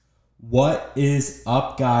What is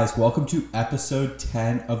up, guys? Welcome to episode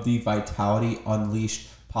 10 of the Vitality Unleashed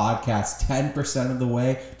podcast. 10% of the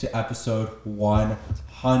way to episode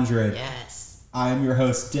 100. Yes. I'm your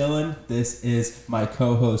host, Dylan. This is my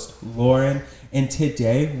co-host, Lauren. And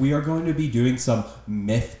today we are going to be doing some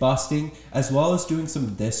myth busting as well as doing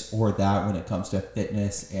some this or that when it comes to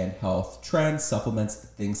fitness and health trends, supplements,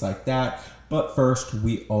 things like that. But first,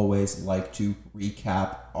 we always like to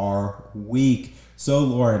recap our week. So,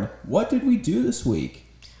 Lauren, what did we do this week?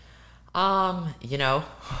 Work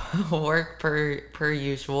per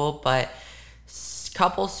usual, but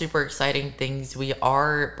couple super exciting things. We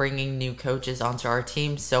are bringing new coaches onto our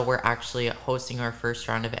team, so we're actually hosting our first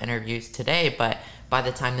round of interviews today, but by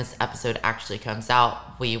the time this episode actually comes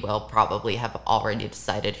out, we will probably have already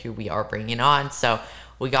decided who we are bringing on. So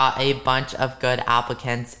we got a bunch of good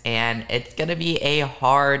applicants, and it's going to be a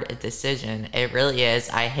hard decision. It really is.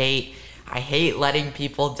 I hate letting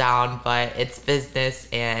people down, but it's business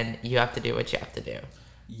and you have to do what you have to do.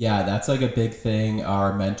 Yeah, that's like a big thing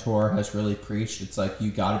our mentor has really preached. It's like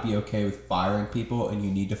you got to be okay with firing people and you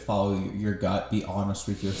need to follow your gut, be honest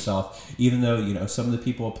with yourself. Even though, some of the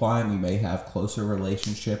people applying, we may have closer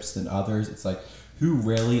relationships than others. It's like, who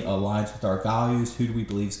really aligns with our values? Who do we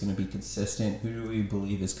believe is going to be consistent? Who do we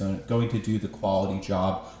believe is going to do the quality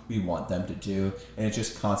job we want them to do? And it's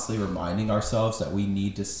just constantly reminding ourselves that we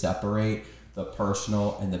need to separate the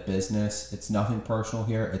personal and the business. It's nothing personal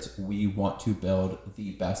here. It's we want to build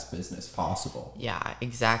the best business possible. Yeah,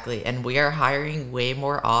 exactly. And we are hiring way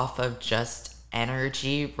more off of just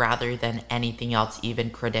energy rather than anything else,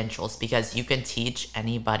 even credentials, because you can teach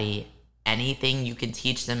anybody anything. You can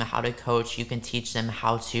teach them how to coach. You can teach them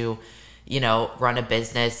how to, run a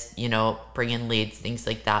business, bring in leads, things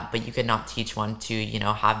like that. But you cannot teach one to,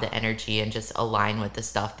 have the energy and just align with the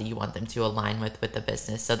stuff that you want them to align with the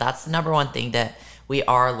business. So that's the number one thing that we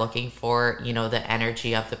are looking for, the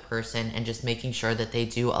energy of the person and just making sure that they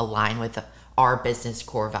do align with our business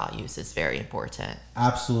core values is very important.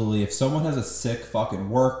 Absolutely. If someone has a sick fucking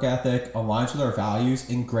work ethic, aligns with our values,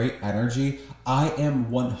 and great energy, I am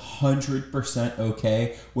 100%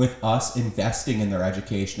 okay with us investing in their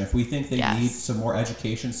education. If we think they need some more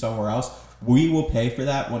education somewhere else, we will pay for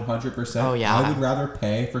that 100%. Oh, yeah. I would rather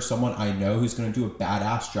pay for someone I know who's going to do a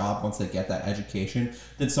badass job once they get that education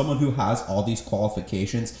than someone who has all these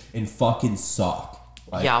qualifications and fucking suck.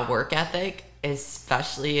 Work ethic,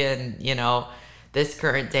 especially in, this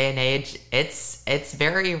current day and age, it's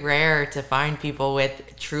very rare to find people with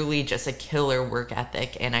truly just a killer work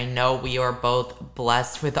ethic. And I know we are both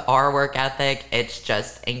blessed with our work ethic. It's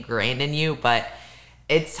just ingrained in you, but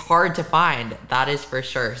it's hard to find. That is for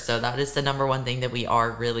sure. So that is the number one thing that we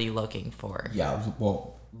are really looking for. Yeah,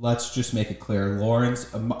 well, let's just make it clear.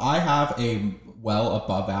 I have a well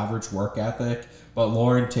above average work ethic, but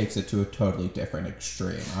Lauren takes it to a totally different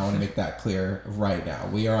extreme. I want to make that clear right now.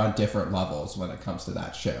 We are on different levels when it comes to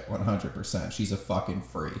that shit, 100%. She's a fucking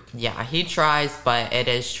freak. Yeah, he tries, but it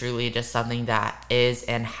is truly just something that is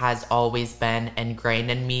and has always been ingrained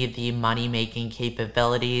in me, the money-making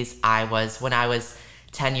capabilities. When I was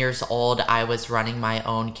 10 years old, I was running my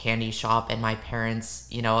own candy shop in my parents',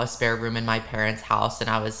 a spare room in my parents' house, and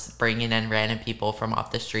I was bringing in random people from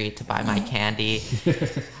off the street to buy my candy.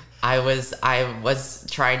 I was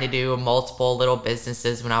trying to do multiple little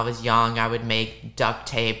businesses when I was young. I would make duct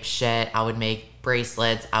tape shit. I would make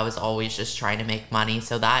bracelets. I was always just trying to make money.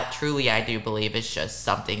 So that truly, I do believe, is just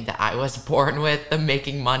something that I was born with, the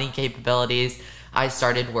making money capabilities. I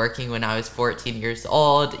started working when I was 14 years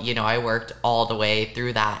old. I worked all the way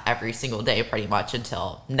through that every single day pretty much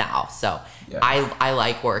until now. So yeah. I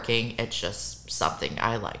like working. It's just something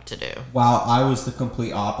I like to do. Wow, I was the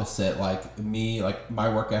complete opposite.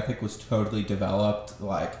 My work ethic was totally developed.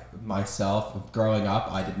 Myself, growing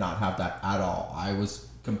up, I did not have that at all. I was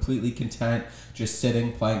completely content just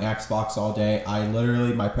sitting playing Xbox all day.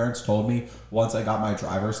 My parents told me once I got my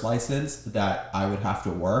driver's license that I would have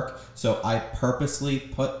to work, so I purposely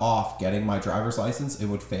put off getting my driver's license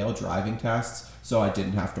and would fail driving tests so I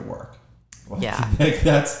didn't have to work.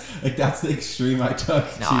 That's the extreme I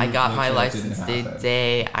took. No, I got my license the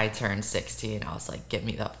day I turned 16. I was like, get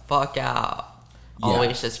me the fuck out.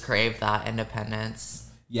 Always just crave that independence.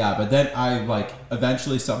 Yeah, but then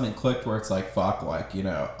eventually something clicked where it's like, fuck, I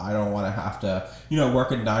don't want to have to,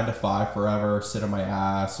 work a 9 to 5 forever, sit on my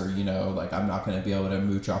ass, or, I'm not going to be able to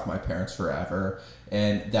mooch off my parents forever.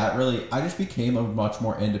 And that really, I just became a much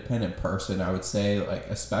more independent person, I would say,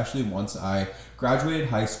 especially once I graduated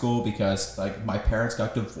high school, because my parents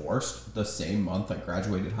got divorced the same month I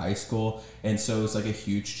graduated high school. And so it was a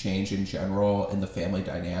huge change in general in the family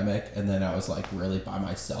dynamic. And then I was really by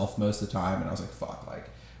myself most of the time. And I was like, fuck,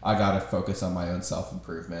 I got to focus on my own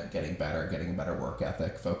self-improvement, getting better, getting a better work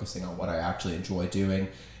ethic, focusing on what I actually enjoy doing.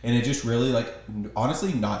 And it just really, like,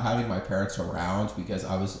 honestly, not having my parents around, because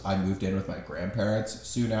I moved in with my grandparents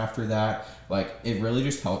soon after that. Like, it really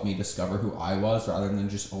just helped me discover who I was rather than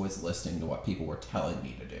just always listening to what people were telling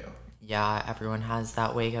me to do. Yeah, everyone has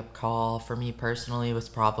that wake-up call. For me personally, was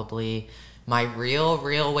probably my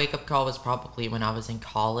real wake-up call was probably when I was in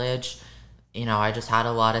college. You know, I just had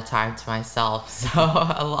a lot of time to myself. So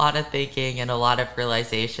a lot of thinking and a lot of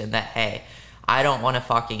realization that, hey, I don't want to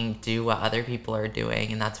fucking do what other people are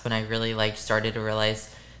doing. And that's when I really like started to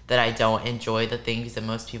realize that I don't enjoy the things that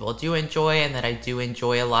most people do enjoy, and that I do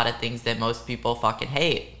enjoy a lot of things that most people fucking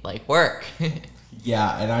hate, like work.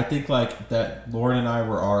 Yeah, and I think like that Lauren and I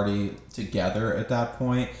were already together at that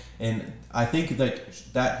point, and I think like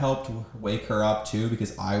that helped wake her up too,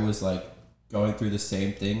 because I was like going through the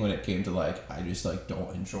same thing when it came to like I just like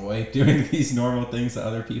don't enjoy doing these normal things that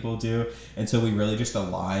other people do, and so we really just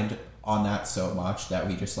aligned on that so much that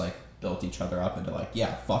we just like built each other up into like,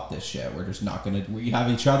 yeah, fuck this shit, we're just not gonna, we have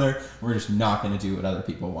each other, we're just not gonna do what other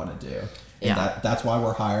people want to do. And that's why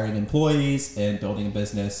we're hiring employees and building a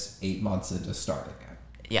business 8 months into starting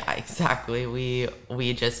it. Yeah, exactly.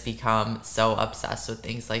 We just become so obsessed with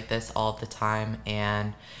things like this all the time.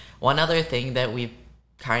 And one other thing that we've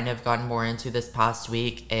kind of gotten more into this past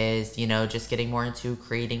week is, you know, just getting more into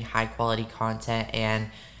creating high quality content. And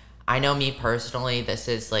I know me personally, this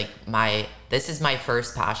is my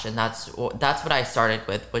first passion. That's what I started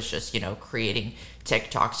with, was just, you know, creating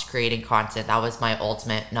TikToks, creating content. That was my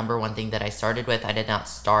ultimate number one thing that I started with. I did not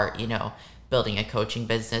start, you know, building a coaching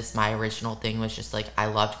business. My original thing was just like, I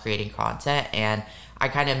loved creating content, and I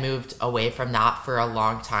kind of moved away from that for a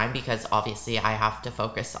long time because obviously I have to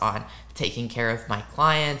focus on taking care of my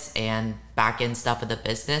clients and back end stuff of the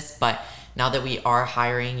business. But now that we are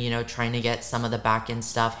hiring, you know, trying to get some of the back end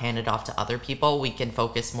stuff handed off to other people, we can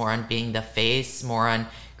focus more on being the face, more on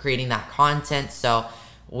creating that content. So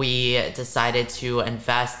we decided to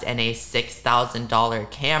invest in a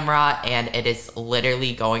 $6,000 camera, and it is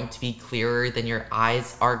literally going to be clearer than your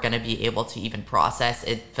eyes are going to be able to even process.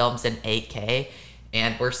 It films in 8K,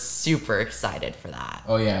 and we're super excited for that.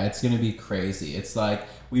 Oh yeah, it's going to be crazy. It's like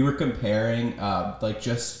we were comparing like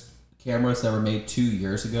just cameras that were made 2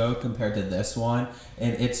 years ago compared to this one,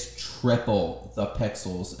 and it's triple the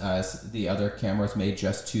pixels as the other cameras made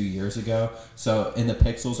just 2 years ago. So, and the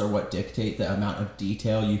pixels are what dictate the amount of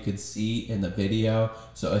detail you could see in the video.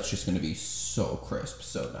 So it's just going to be so crisp,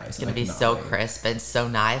 so nice. It's going to be so crisp and so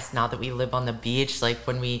nice. Now that we live on the beach, like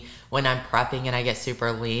when I'm prepping and I get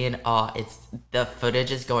super lean, the footage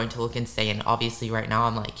is going to look insane. Obviously right now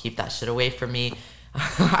I'm like, keep that shit away from me.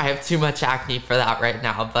 I have too much acne for that right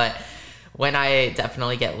now, but when I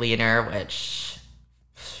definitely get leaner, which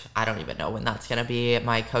I don't even know when that's going to be.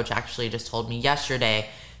 My coach actually just told me yesterday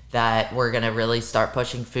that we're going to really start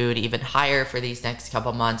pushing food even higher for these next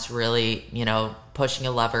couple months, really, you know, pushing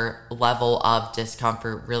a level of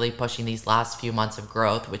discomfort, really pushing these last few months of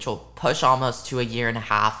growth, which will push almost to a year and a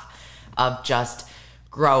half of just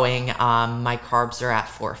growing. My carbs are at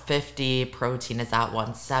 450, protein is at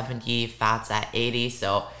 170, fats at 80.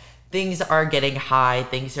 So things are getting high,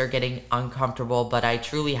 things are getting uncomfortable, but I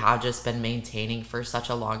truly have just been maintaining for such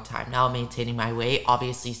a long time now, maintaining my weight,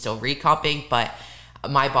 obviously still recomping, but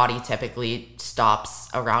my body typically stops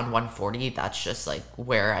around 140. That's just like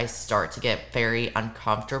where I start to get very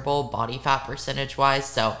uncomfortable body fat percentage wise.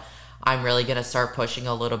 So I'm really going to start pushing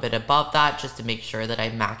a little bit above that just to make sure that I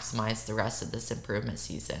maximize the rest of this improvement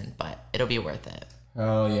season, but it'll be worth it.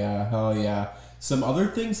 Hell yeah. Some other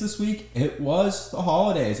things this week, it was the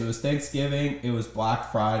holidays. It was Thanksgiving, it was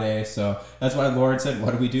Black Friday, so that's why Lauren said, what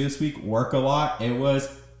did we do this week? Work a lot. It was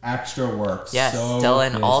extra work. Yes, so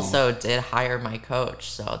Dylan busy. Also did hire my coach,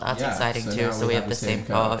 so that's exciting too. So we have the same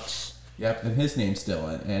coach. Yep, and his name's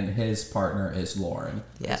Dylan, and his partner is Lauren.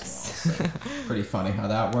 Yes. Well, so pretty funny how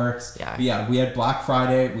that works. Yeah. But yeah, we had Black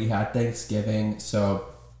Friday, we had Thanksgiving, so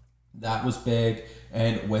that was big.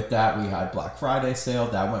 And with that, we had Black Friday sale.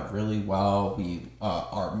 That went really well. We,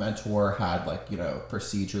 our mentor had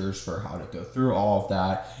procedures for how to go through all of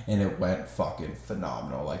that, and it went fucking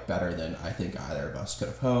phenomenal. Like better than I think either of us could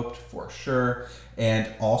have hoped, for sure. And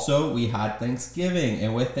also, we had Thanksgiving,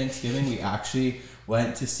 and with Thanksgiving, we actually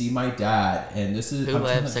went to see my dad. And this is who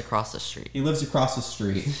lives across the street. He lives across the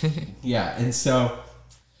street. Yeah, and so.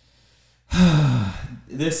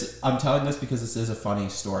 I'm telling this because this is a funny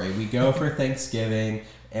story. We go for Thanksgiving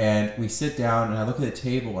and we sit down and I look at the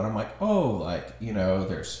table and I'm like, oh,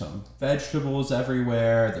 there's some vegetables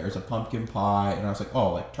everywhere. There's a pumpkin pie. And I was like,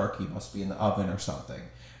 oh, turkey must be in the oven or something.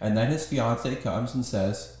 And then his fiance comes and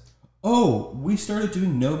says, oh, we started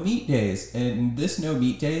doing no meat days, and this no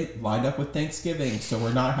meat day lined up with Thanksgiving, so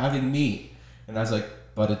we're not having meat. And I was like,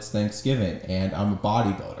 but it's Thanksgiving, and I'm a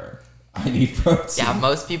bodybuilder. I need protein. Yeah,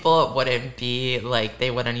 most people wouldn't be like,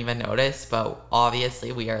 they wouldn't even notice, but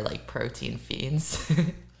obviously we are like protein fiends.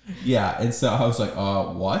 Yeah, and so I was like,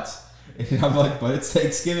 what? And I'm like, but it's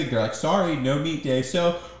Thanksgiving. They're like, sorry, no meat day.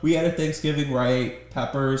 So we had a Thanksgiving, right?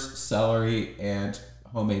 Peppers, celery, and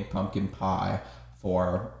homemade pumpkin pie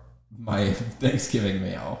for my Thanksgiving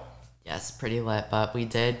meal. Yes, pretty lit. But we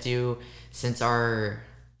did do, since our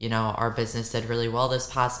business did really well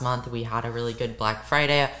this past month, we had a really good Black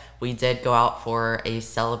Friday. We did go out for a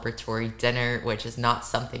celebratory dinner, which is not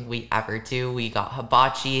something we ever do. We got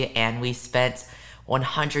hibachi and we spent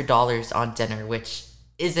 $100 on dinner, which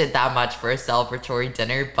isn't that much for a celebratory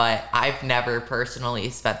dinner, but I've never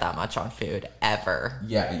personally spent that much on food ever.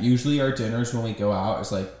 Yeah, usually our dinners when we go out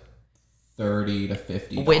is like $30 to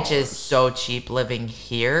 $50, which is so cheap living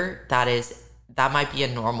here. That might be a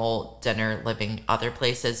normal dinner living other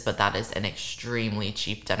places, but that is an extremely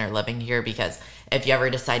cheap dinner living here, because if you ever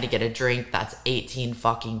decide to get a drink, that's $18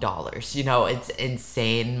 fucking dollars. It's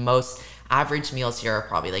insane. Most average meals here are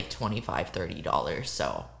probably like $25-$30,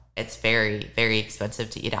 so it's very, very expensive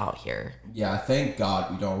to eat out here. Yeah, thank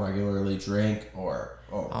God we don't regularly drink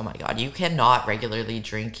Oh my God, you cannot regularly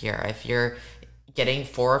drink here. If you're getting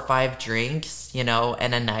 4 or 5 drinks, in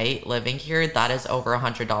a night living here, that is over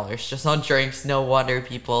 $100 just on drinks. No wonder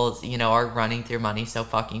people, are running through money so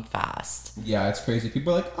fucking fast. Yeah, it's crazy.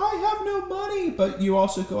 People are like, I have no money, but you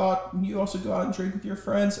also go out and drink with your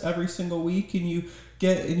friends every single week, and you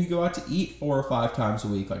go out to eat 4 or 5 times a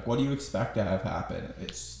week. Like, what do you expect to have happen?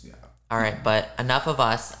 Yeah. All right, but enough of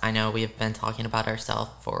us. I know we've been talking about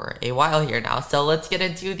ourselves for a while here now, so let's get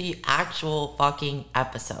into the actual fucking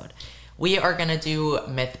episode. We are going to do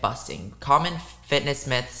myth busting, common fitness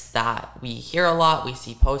myths that we hear a lot, we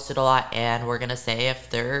see posted a lot, and we're going to say if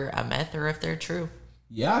they're a myth or if they're true.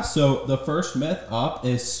 Yeah, so the first myth up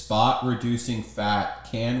is spot reducing fat.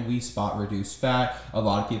 Can we spot reduce fat? A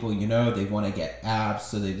lot of people, they want to get abs,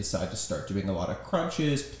 so they decide to start doing a lot of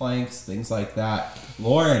crunches, planks, things like that.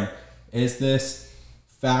 Lauren, is this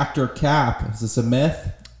fact or cap? Is this a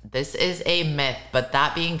myth? This is a myth, but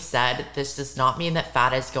that being said, this does not mean that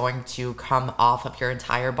fat is going to come off of your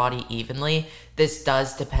entire body evenly. This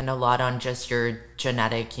does depend a lot on just your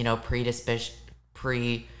genetic,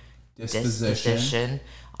 predisposition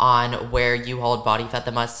on where you hold body fat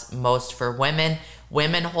the most. For women,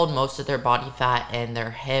 hold most of their body fat in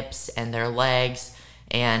their hips and their legs,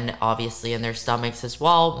 and obviously in their stomachs as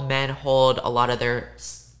well. Men hold a lot of their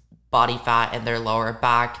body fat in their lower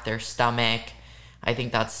back, their stomach. I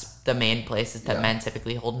think that's the main places that men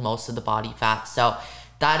typically hold most of the body fat. So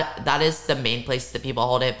that is the main place that people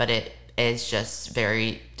hold it, but it is just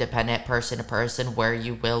very dependent person to person where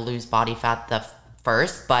you will lose body fat the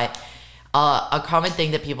first. But a common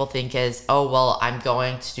thing that people think is, oh, well, I'm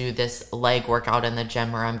going to do this leg workout in the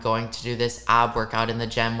gym, or I'm going to do this ab workout in the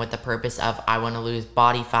gym with the purpose of I want to lose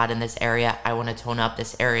body fat in this area, I want to tone up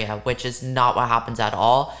this area, which is not what happens at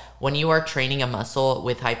all. When you are training a muscle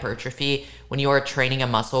with hypertrophy, when you are training a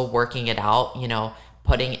muscle, working it out,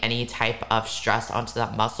 putting any type of stress onto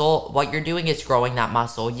that muscle, what you're doing is growing that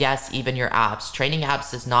muscle. Yes, even your abs. Training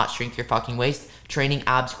abs does not shrink your fucking waist. Training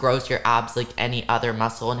abs grows your abs like any other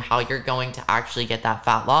muscle, and how you're going to actually get that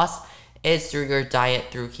fat loss is through your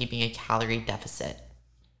diet, through keeping a calorie deficit.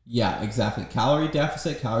 Yeah, exactly. Calorie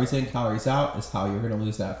deficit, calories in, calories out is how you're going to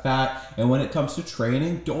lose that fat. And when it comes to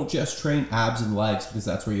training, don't just train abs and legs because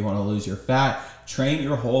that's where you want to lose your fat. Train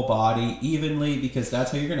your whole body evenly because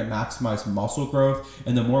that's how you're going to maximize muscle growth.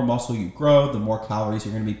 And the more muscle you grow, the more calories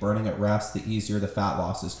you're going to be burning at rest, the easier the fat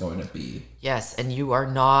loss is going to be. Yes, and you are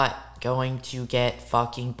not going to get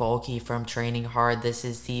fucking bulky from training hard. This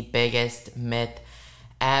is the biggest myth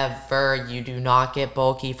ever. You do not get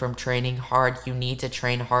bulky from training hard. You need to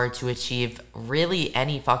train hard to achieve really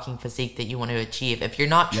any fucking physique that you want to achieve. If you're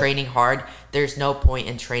not training hard, there's no point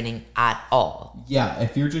in training at all. Yeah,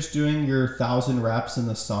 if you're just doing your 1,000 reps in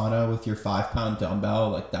the sauna with your 5-pound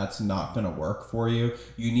dumbbell, like that's not going to work for you.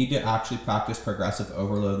 You need to actually practice progressive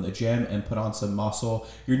overload in the gym and put on some muscle.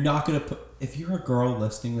 You're not going to put, if you're a girl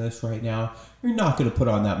listening to this right now, you're not going to put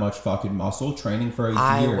on that much fucking muscle training for a year.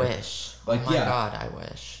 I wish. Like, oh my God, I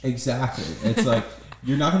wish. Exactly. It's like,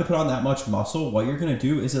 you're not going to put on that much muscle. What you're going to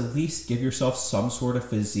do is at least give yourself some sort of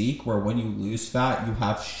physique where when you lose fat, you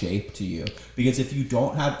have shape to you. Because if you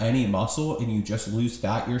don't have any muscle and you just lose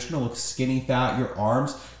fat, you're just going to look skinny fat. Your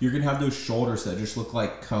arms, you're going to have those shoulders that just look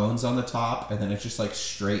like cones on the top, and then it's just like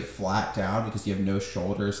straight flat down because you have no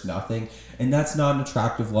shoulders, nothing. And that's not an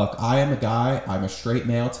attractive look. I am a guy, I'm a straight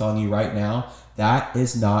male telling you right now, that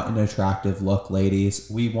is not an attractive look, ladies.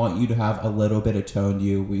 We want you to have a little bit of tone to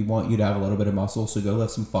you. We want you to have a little bit of muscle, so go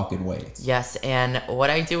lift some fucking weights. Yes, and what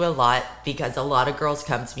I do a lot, because a lot of girls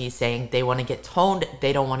come to me saying they want to get toned,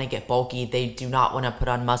 they don't want to get bulky, they do not want to put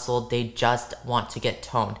on muscle, they just want to get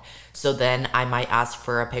toned. So then I might ask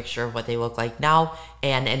for a picture of what they look like now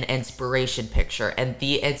and an inspiration picture. And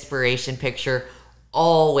the inspiration picture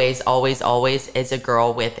always is a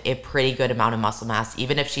girl with a pretty good amount of muscle mass.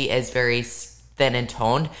 Even if she is very thin and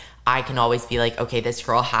toned, I can always be like, okay, this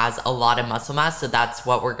girl has a lot of muscle mass, so that's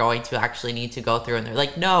what we're going to actually need to go through. And they're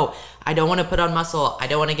like, no, I don't want to put on muscle, I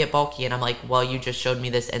don't want to get bulky. And I'm like, well, you just showed me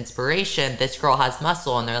this inspiration, this girl has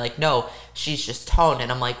muscle. And they're like, no, she's just toned. And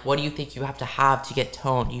I'm like, what do you think you have to get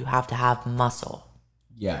toned? You have to have muscle.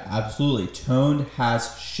 Yeah, absolutely. Toned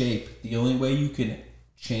has shape. The only way you can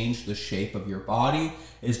change the shape of your body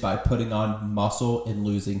is by putting on muscle and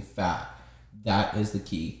losing fat. That is the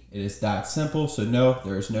key. It is that simple. So no,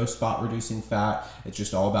 there is no spot reducing fat. It's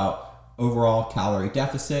just all about overall calorie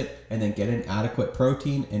deficit, and then get an adequate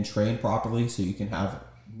protein and train properly so you can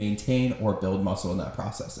maintain or build muscle in that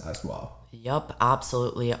process as well. Yup,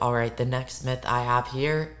 absolutely. All right, the next myth I have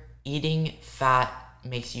here, eating fat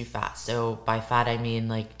makes you fat. So by fat, I mean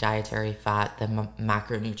like dietary fat, the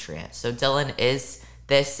macronutrients. So Dylan, is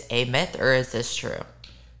this a myth or is this true?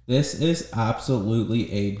 This is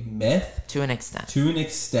absolutely a myth. To an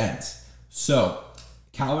extent. So,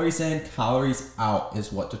 calories in, calories out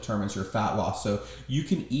is what determines your fat loss. So, you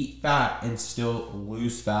can eat fat and still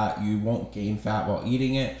lose fat. You won't gain fat while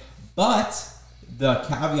eating it. But the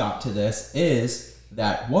caveat to this is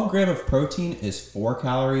that 1 gram of protein is 4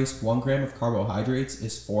 calories. 1 gram of carbohydrates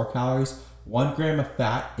is 4 calories. 1 gram of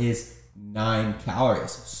fat is 9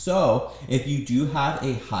 calories. So, if you do have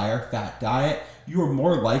a higher fat diet, you are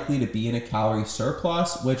more likely to be in a calorie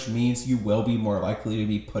surplus, which means you will be more likely to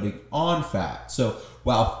be putting on fat. So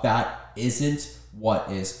while fat isn't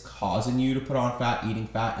what is causing you to put on fat, eating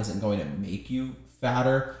fat isn't going to make you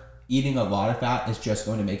fatter. Eating a lot of fat is just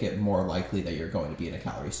going to make it more likely that you're going to be in a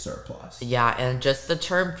calorie surplus. Yeah, and just the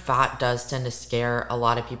term fat does tend to scare a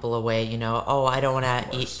lot of people away. You know, oh, I don't want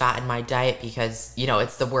to eat fat in my diet because, you know,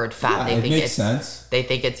 it's the word fat. Yeah, it makes sense. They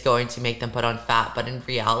think it's going to make them put on fat, but in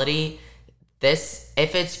reality,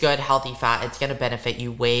 if it's good, healthy fat, it's going to benefit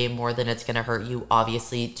you way more than it's going to hurt you,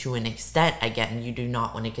 obviously, to an extent. Again, you do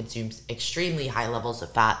not want to consume extremely high levels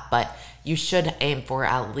of fat, but you should aim for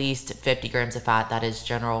at least 50 grams of fat. That is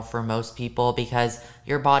general for most people because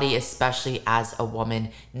your body, especially as a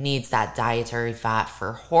woman, needs that dietary fat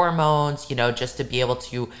for hormones, you know, just to be able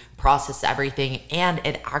to process everything. And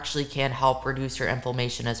it actually can help reduce your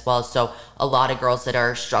inflammation as well. So a lot of girls that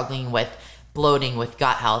are struggling with bloating, with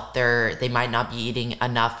gut health, they might not be eating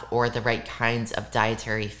enough or the right kinds of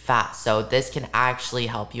dietary fat. So this can actually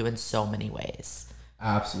help you in so many ways.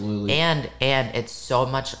 Absolutely. And it's so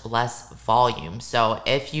much less volume. So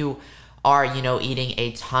if you are, you know, eating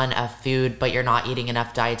a ton of food, but you're not eating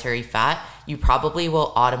enough dietary fat, you probably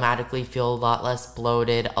will automatically feel a lot less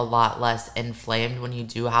bloated, a lot less inflamed when you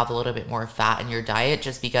do have a little bit more fat in your diet,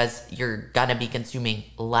 just because you're gonna be consuming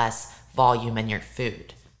less volume in your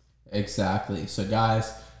food. Exactly. So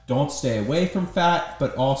guys, don't stay away from fat,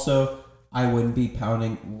 but also I wouldn't be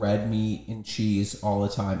pounding red meat and cheese all the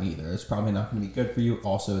time either. It's probably not going to be good for you.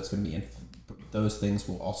 Also, it's going to be those things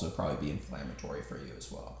will also probably be inflammatory for you as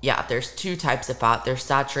well. Yeah, there's 2 types of fat. There's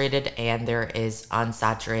saturated and there is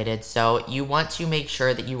unsaturated. So you want to make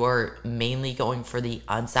sure that you are mainly going for the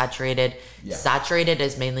unsaturated. Yeah. Saturated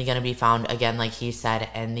is mainly going to be found, again, like he said,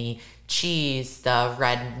 in the cheese, the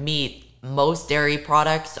red meat. Most dairy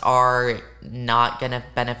products are not going to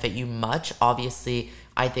benefit you much. Obviously,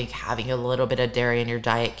 I think having a little bit of dairy in your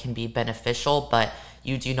diet can be beneficial, but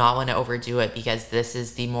you do not want to overdo it because this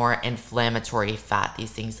is the more inflammatory fat.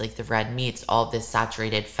 These things like the red meats, all of this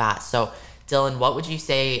saturated fat. So, Dylan,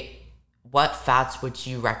 what fats would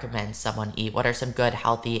you recommend someone eat? What are some good,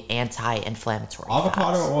 healthy, anti-inflammatory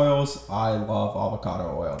avocado fats? Oils. I love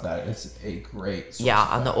avocado oil. That is a great source of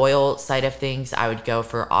on fat. The oil side of things, I would go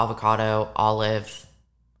for avocado, olive,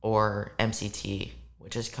 or MCT,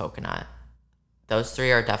 which is coconut. Those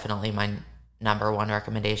 3 are definitely my number 1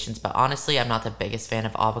 recommendations, but honestly, I'm not the biggest fan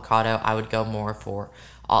of avocado. I would go more for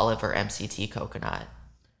olive or MCT coconut.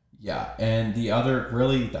 Yeah, and the other,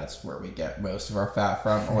 really, that's where we get most of our fat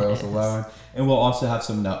from, oils alone. And we'll also have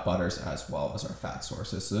some nut butters as well as our fat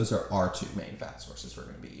sources. So those are our two main fat sources we're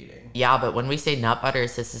going to be eating. Yeah, but when we say nut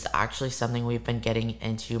butters, this is actually something we've been getting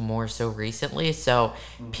into more so recently. So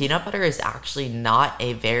peanut butter is actually not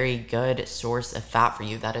a very good source of fat for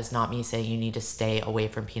you. That is not me saying you need to stay away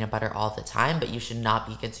from peanut butter all the time, but you should not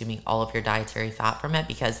be consuming all of your dietary fat from it,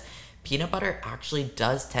 because peanut butter actually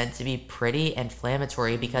does tend to be pretty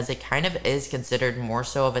inflammatory because it kind of is considered more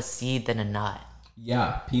so of a seed than a nut.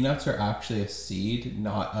 Yeah, peanuts are actually a seed,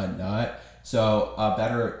 not a nut. So a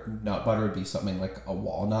better nut butter would be something like a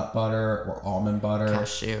walnut butter or almond butter.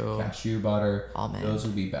 Cashew butter. Almond. Those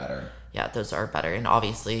would be better. Yeah, those are better. And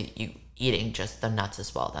obviously, you eating just the nuts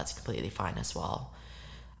as well, that's completely fine as well.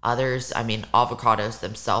 Others, I mean, avocados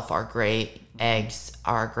themselves are great. Eggs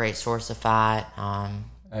are a great source of fat.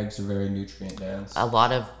 Eggs are very nutrient dense. A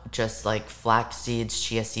lot of just like flax seeds,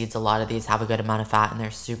 chia seeds, a lot of these have a good amount of fat and they're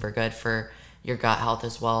super good for your gut health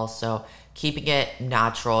as well. So keeping it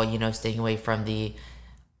natural, staying away from the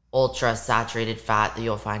ultra saturated fat that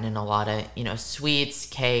you'll find in a lot of, sweets,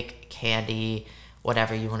 cake, candy,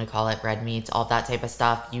 whatever you want to call it, red meats, all that type of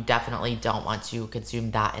stuff. You definitely don't want to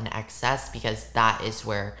consume that in excess, because that is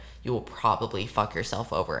where you will probably fuck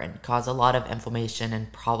yourself over and cause a lot of inflammation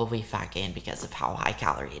and probably fat gain because of how high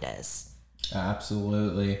calorie it is.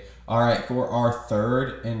 Absolutely. All right, for our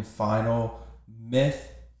third and final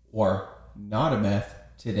myth, or not a myth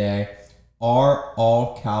today, are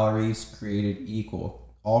all calories created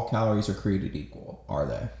equal? All calories are created equal, are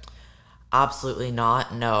they? Absolutely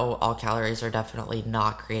not. No, all calories are definitely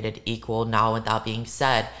not created equal. Now, with that being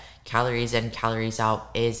said, calories in, calories out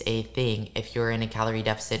is a thing. If you're in a calorie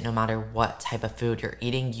deficit, no matter what type of food you're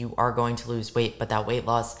eating, you are going to lose weight, but that weight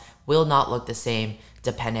loss will not look the same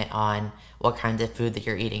dependent on what kind of food that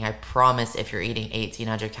you're eating. I promise, if you're eating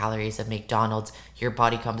 1,800 calories of McDonald's, your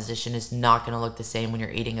body composition is not going to look the same when you're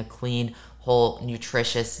eating a clean, whole,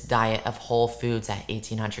 nutritious diet of whole foods at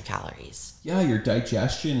 1,800 calories. Yeah, your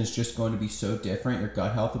digestion is just going to be so different. Your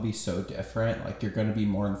gut health will be so different. Like, you're going to be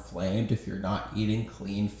more inflamed if you're not eating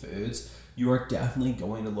clean foods. You are definitely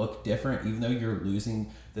going to look different, even though you're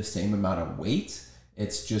losing the same amount of weight.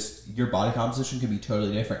 It's just your body composition can be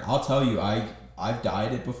totally different. I'll tell you, I've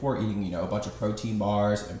dieted before, eating, a bunch of protein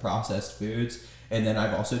bars and processed foods. And then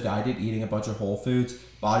I've also dieted eating a bunch of whole foods.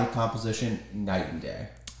 Body composition, night and day.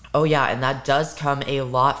 Oh yeah, and that does come a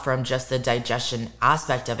lot from just the digestion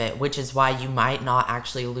aspect of it, which is why you might not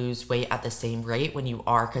actually lose weight at the same rate when you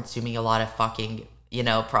are consuming a lot of fucking,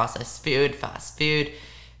 processed food, fast food,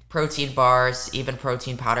 protein bars, even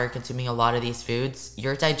protein powder, consuming a lot of these foods.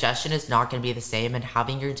 Your digestion is not going to be the same, and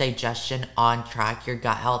having your digestion on track, your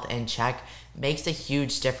gut health in check, makes a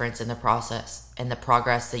huge difference in the process and the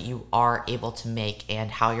progress that you are able to make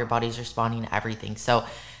and how your body's responding to everything. So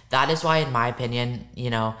that is why, in my opinion,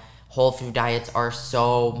 whole food diets are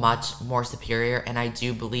so much more superior. And I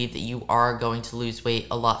do believe that you are going to lose weight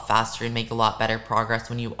a lot faster and make a lot better progress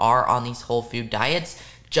when you are on these whole food diets,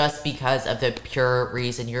 just because of the pure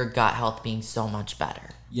reason your gut health being so much better.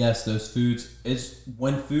 Yes, those foods, is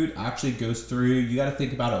when food actually goes through, you got to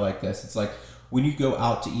think about it like this. It's like when you go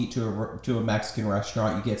out to eat to a Mexican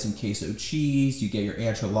restaurant, you get some queso cheese, you get your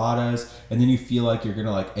enchiladas, and then you feel like you're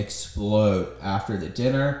gonna explode after the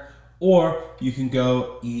dinner. Or you can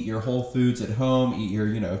go eat your whole foods at home, eat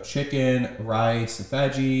your chicken, rice,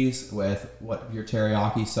 veggies with your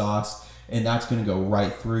teriyaki sauce, and that's gonna go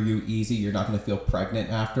right through you easy. You're not gonna feel pregnant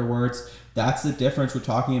afterwards. That's the difference we're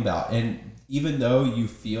talking about. And even though you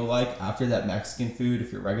feel like after that Mexican food,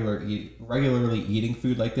 if you're regularly eating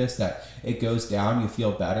food like this, that it goes down, you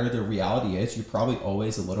feel better, the reality is you're probably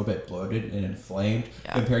always a little bit bloated and inflamed.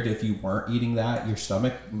 Yeah. Compared to if you weren't eating that, your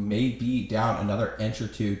stomach may be down another inch or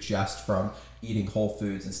two just from eating whole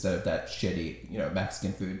foods instead of that shitty,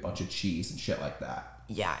 Mexican food, bunch of cheese and shit like that.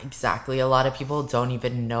 Yeah, exactly. A lot of people don't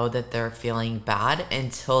even know that they're feeling bad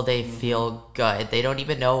until they feel good. They don't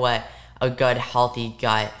even know what a good, healthy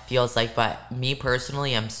gut feels like. But me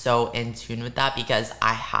personally, I'm so in tune with that because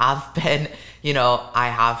I have been,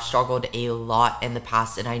 I have struggled a lot in the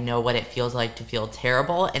past, and I know what it feels like to feel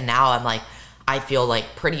terrible. And now I'm like, I feel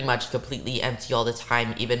like pretty much completely empty all the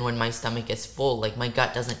time, even when my stomach is full. Like, my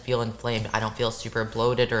gut doesn't feel inflamed. I don't feel super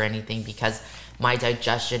bloated or anything because my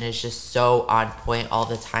digestion is just so on point all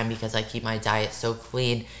the time because I keep my diet so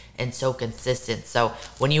clean and so consistent. So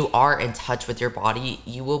when you are in touch with your body,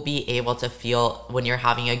 you will be able to feel when you're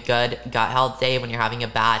having a good gut health day, when you're having a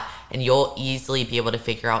bad, and you'll easily be able to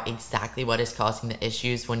figure out exactly what is causing the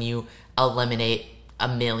issues when you eliminate a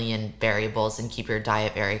million variables and keep your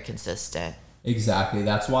diet very consistent. Exactly.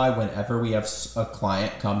 That's why whenever we have a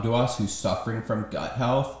client come to us who's suffering from gut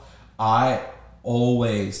health, I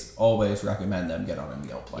always recommend them get on a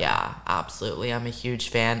meal plan. Yeah, absolutely. I'm a huge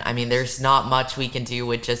fan. I mean, there's not much we can do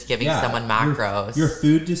with just giving someone macros. Your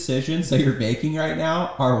food decisions that you're making right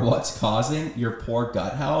now are what's causing your poor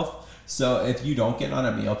gut health. So if you don't get on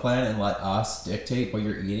a meal plan and let us dictate what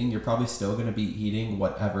you're eating, you're probably still going to be eating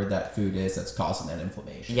whatever that food is that's causing that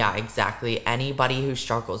inflammation. Yeah, exactly. Anybody who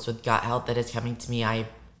struggles with gut health that is coming to me, I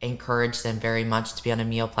encourage them very much to be on a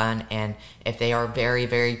meal plan. And if they are very,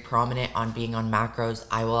 very prominent on being on macros,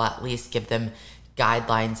 I will at least give them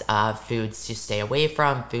guidelines of foods to stay away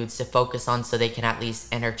from, foods to focus on, so they can at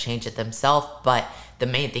least interchange it themselves. But the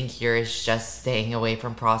main thing here is just staying away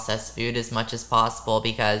from processed food as much as possible,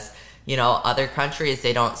 because other countries,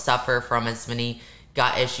 they don't suffer from as many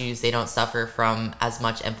gut issues, they don't suffer from as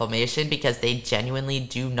much inflammation because they genuinely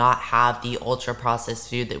do not have the ultra processed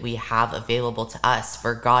food that we have available to us,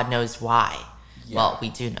 for God knows why. Yeah. Well, we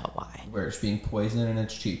do know why. Where it's being poisoned and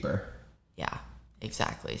it's cheaper. Yeah,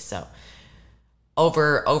 exactly. So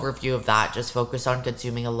overview of that, just focus on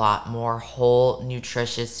consuming a lot more whole,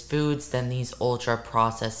 nutritious foods than these ultra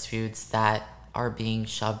processed foods that are being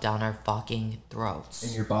shoved down our fucking throats.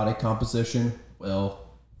 And your body composition will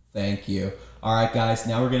thank you. All right, guys,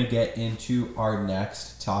 now we're going to get into our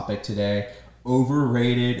next topic today,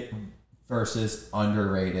 overrated versus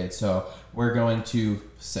underrated. So we're going to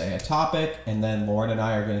say a topic, and then Lauren and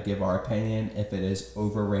I are going to give our opinion if it is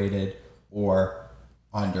overrated or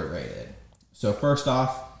underrated. So first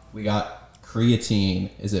off, we got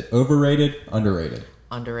creatine. Is it overrated, underrated?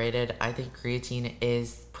 Underrated. I think creatine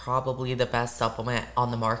is probably the best supplement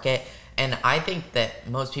on the market, and I think that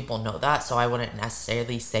most people know that, so I wouldn't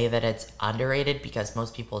necessarily say that it's underrated, because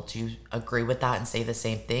most people do agree with that and say the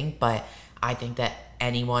same thing. But I think that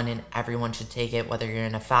anyone and everyone should take it, whether you're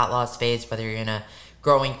in a fat loss phase, whether you're in a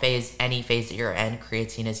growing phase, any phase that you're in.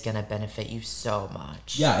 Creatine is going to benefit you so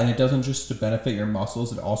much. Yeah, and it doesn't just to benefit your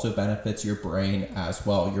muscles, it also benefits your brain as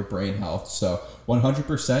well, your brain health. So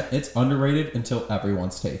 100% it's underrated until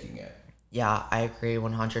everyone's taking it. Yeah, I agree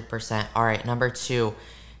 100%. All right, number 2,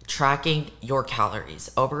 tracking your calories.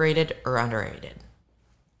 Overrated or underrated?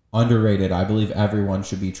 Underrated. I believe everyone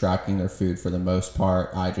should be tracking their food for the most part.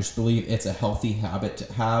 I just believe it's a healthy habit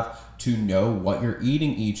to have, to know what you're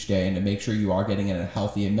eating each day and to make sure you are getting in a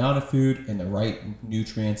healthy amount of food and the right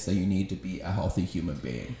nutrients that you need to be a healthy human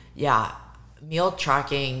being. Yeah. Meal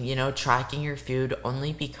tracking, tracking your food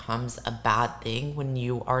only becomes a bad thing when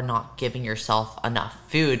you are not giving yourself enough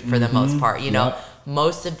food for the most part.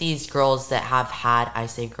 Most of these girls that have had, I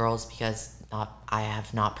say girls because I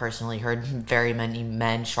have not personally heard very many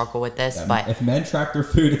men struggle with this. But if men track their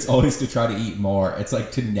food, it's always to try to eat more. It's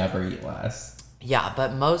like to never eat less. Yeah,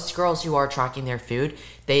 but most girls who are tracking their food,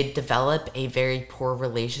 they develop a very poor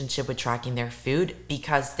relationship with tracking their food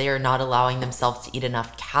because they are not allowing themselves to eat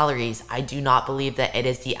enough calories. I do not believe that it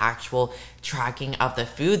is the actual tracking of the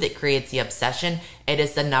food that creates the obsession. It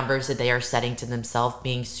is the numbers that they are setting to themselves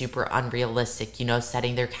being super unrealistic,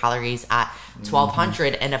 setting their calories at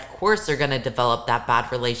 1,200. And of course, they're going to develop that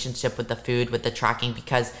bad relationship with the food, with the tracking,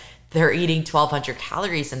 because they're eating 1,200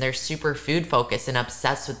 calories and they're super food focused and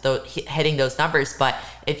obsessed with hitting those numbers. But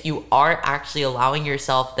if you are actually allowing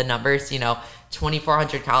yourself the numbers,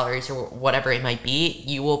 2,400 calories or whatever it might be,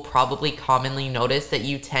 you will probably commonly notice that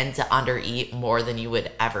you tend to undereat more than you would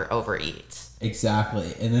ever overeat.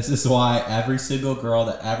 Exactly. And this is why every single girl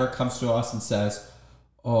that ever comes to us and says,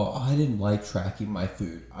 "Oh, I didn't like tracking my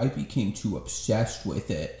food. I became too obsessed with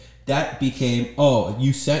it." That became,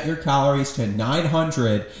 you set your calories to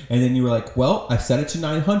 900, and then you were like, well, I set it to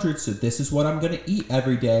 900, so this is what I'm going to eat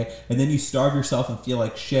every day. And then you starve yourself and feel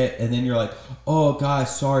like shit, and then you're like, oh,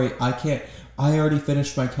 guys, sorry, I already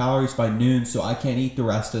finished my calories by noon, so I can't eat the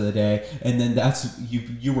rest of the day. And then that's,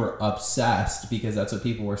 you were obsessed, because that's what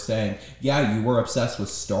people were saying. Yeah, you were obsessed with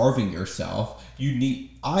starving yourself.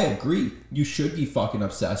 I agree, you should be fucking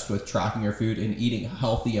obsessed with tracking your food and eating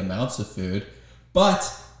healthy amounts of food,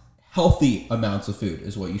 but healthy amounts of food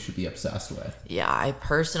is what you should be obsessed with. Yeah, I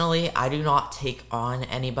do not take on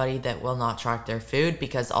anybody that will not track their food,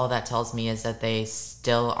 because all that tells me is that they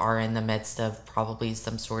still are in the midst of probably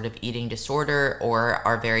some sort of eating disorder, or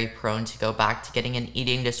are very prone to go back to getting an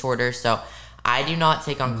eating disorder. So I do not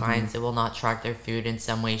take on clients that will not track their food in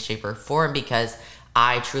some way, shape, or form, because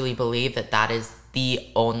I truly believe that that is the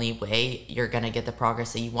only way you're going to get the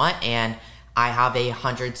progress that you want. And I have a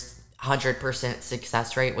 100%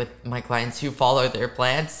 success rate with my clients who follow their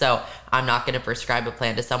plan. So I'm not going to prescribe a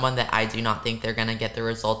plan to someone that I do not think they're going to get the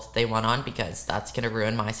results that they want on, because that's going to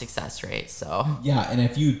ruin my success rate. So yeah, and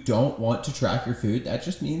if you don't want to track your food, that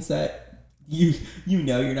just means that you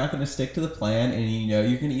know you're not going to stick to the plan, and you know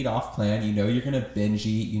you're going to eat off plan, you know you're going to binge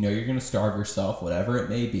eat, you know you're going to starve yourself, whatever it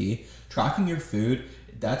may be. Tracking your food,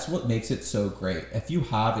 that's what makes it so great. If you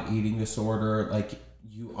have an eating disorder, like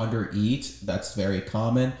you undereat, that's very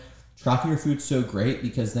common. Tracking your food's so great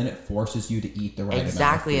because then it forces you to eat the right amount of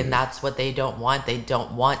Exactly, food. and that's what they don't want. They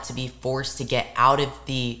don't want to be forced to get out of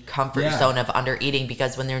the comfort zone of undereating,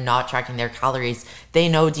 because when they're not tracking their calories, they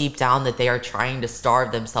know deep down that they are trying to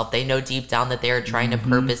starve themselves. They know deep down that they are trying to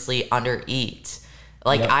purposely undereat.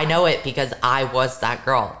 Like, I know it because I was that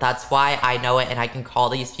girl. That's why I know it, and I can call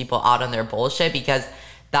these people out on their bullshit because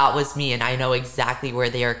that was me, and I know exactly where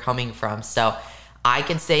they are coming from. So I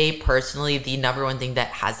can say personally, the number one thing that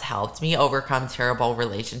has helped me overcome terrible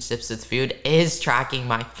relationships with food is tracking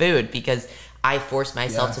my food, because I force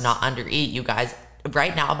myself to not undereat. You guys,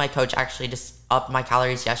 right now, my coach actually just upped my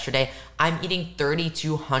calories yesterday. I'm eating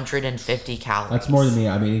 3,250 calories. That's more than me.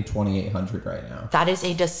 I'm eating 2,800 right now. That is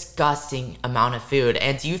a disgusting amount of food.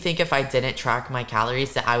 And do you think if I didn't track my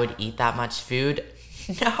calories that I would eat that much food?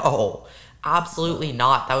 No, absolutely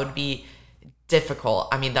not. That would be difficult.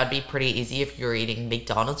 I mean, that'd be pretty easy if you're eating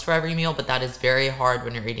McDonald's for every meal, but that is very hard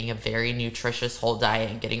when you're eating a very nutritious whole diet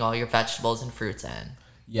and getting all your vegetables and fruits in.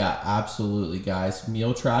 Yeah, absolutely, guys.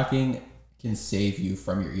 Meal tracking can save you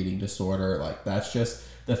from your eating disorder. Like, that's just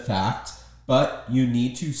the fact. But you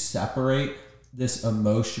need to separate this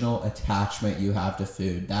emotional attachment you have to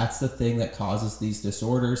food. That's the thing that causes these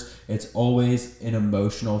disorders. It's always an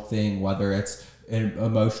emotional thing, whether it's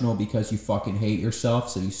emotional because you fucking hate yourself,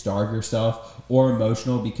 so you starve yourself, or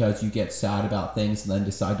emotional because you get sad about things and then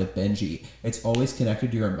decide to binge eat. It's always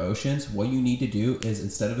connected to your emotions. What you need to do is,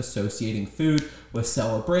 instead of associating food with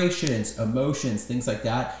celebrations, emotions, things like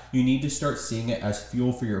that, you need to start seeing it as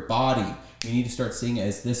fuel for your body. You need to start seeing it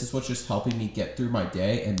as, this is what's just helping me get through my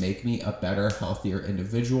day and make me a better, healthier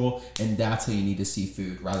individual. And that's how you need to see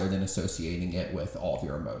food, rather than associating it with all of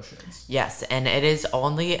your emotions. Yes, and it is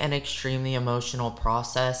only an extremely emotional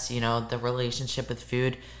process, you know, the relationship with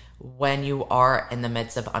food. When you are in the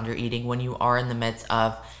midst of undereating, when you are in the midst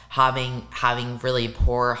of having really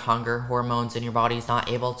poor hunger hormones, and your body's not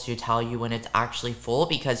able to tell you when it's actually full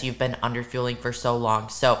because you've been underfueling for so long.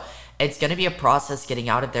 So it's going to be a process getting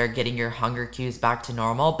out of there, getting your hunger cues back to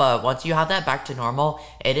normal. But once you have that back to normal,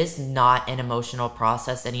 it is not an emotional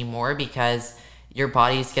process anymore, because your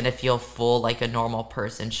body's going to feel full like a normal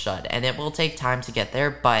person should. And it will take time to get there,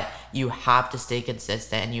 but you have to stay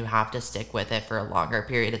consistent and you have to stick with it for a longer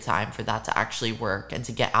period of time for that to actually work and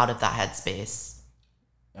to get out of that headspace.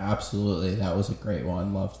 Absolutely. That was a great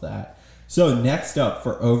one. Loved that. So next up,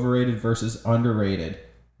 for overrated versus underrated,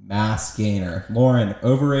 mass gainer. Lauren,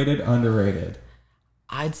 overrated, underrated?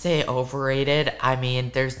 I'd say overrated. I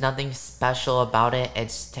mean, there's nothing special about it.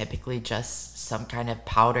 It's typically just some kind of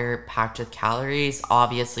powder packed with calories,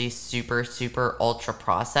 obviously super, super ultra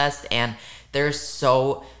processed. And there's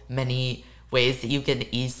so many ways that you can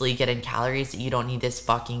easily get in calories that you don't need this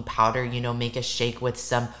fucking powder. You know, make a shake with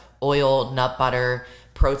some oil, nut butter,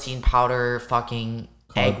 protein powder, fucking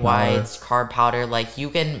egg whites, carb powder. Like, you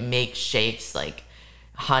can make shakes like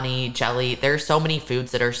honey, jelly. There's so many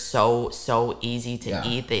foods that are so easy to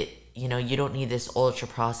eat that, you know, you don't need this ultra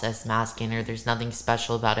processed mass gainer. There's nothing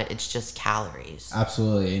special about it. It's just calories.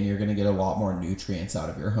 Absolutely. And you're going to get a lot more nutrients out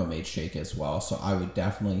of your homemade shake as well. So I would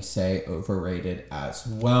definitely say overrated as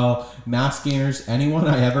well. Mass gainers, anyone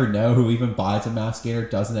I ever know who even buys a mass gainer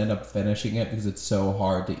doesn't end up finishing it because it's so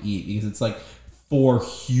hard to eat, because it's like 4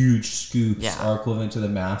 huge scoops are equivalent to the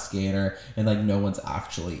mass gainer, and like no one's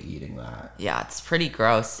actually eating that. Yeah, it's pretty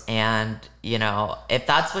gross. And, you know, if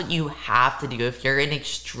that's what you have to do, if you're an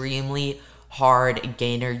extremely hard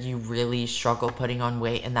gainer, you really struggle putting on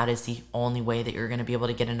weight, and that is the only way that you're going to be able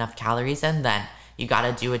to get enough calories in, then you got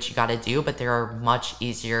to do what you got to do. But there are much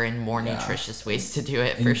easier and more nutritious ways to do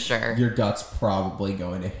it, for sure. Your gut's probably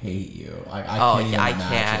going to hate you. I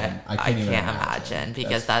can't imagine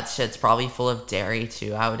because that shit's probably full of dairy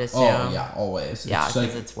too, I would assume. Oh yeah, always. Yeah,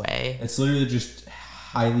 because it's whey. It's literally just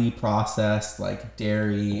highly processed, like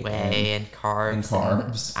dairy, whey and carbs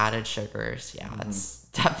and added sugars. Yeah, it's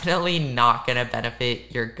definitely not going to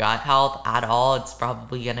benefit your gut health at all. It's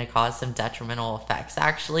probably going to cause some detrimental effects,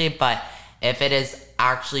 actually. But if it is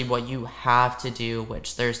actually what you have to do,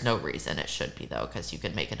 which there's no reason it should be, though, because you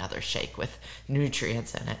can make another shake with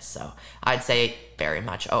nutrients in it. So I'd say very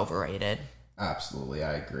much overrated. Absolutely,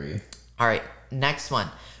 I agree. All right, next one.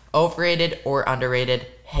 Overrated or underrated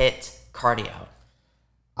HIIT cardio?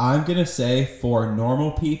 I'm going to say for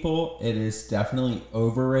normal people, it is definitely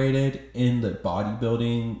overrated. In the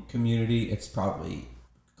bodybuilding community, it's probably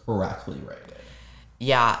correctly rated.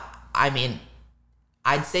 Yeah, I mean,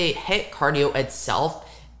 I'd say HIIT cardio itself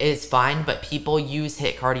is fine, but people use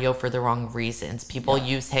HIIT cardio for the wrong reasons. People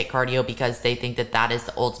use HIIT cardio because they think that that is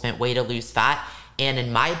the ultimate way to lose fat. And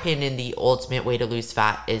in my opinion, the ultimate way to lose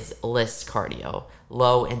fat is LIST cardio,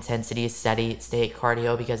 low intensity, steady state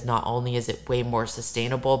cardio, because not only is it way more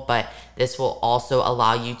sustainable, but this will also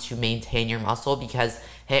allow you to maintain your muscle, because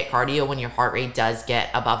HIIT cardio, when your heart rate does get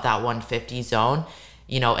above that 150 zone,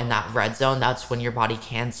 in that red zone, that's when your body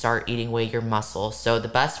can start eating away your muscle. So the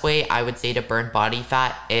best way I would say to burn body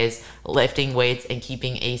fat is lifting weights and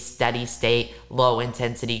keeping a steady state, low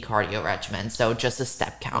intensity cardio regimen. So just a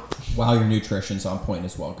step count. While your nutrition's on point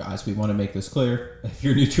as well, guys. We want to make this clear. If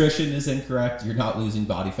your nutrition is incorrect, you're not losing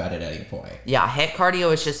body fat at any point. Yeah, HIIT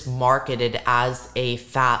cardio is just marketed as a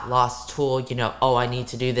fat loss tool. I need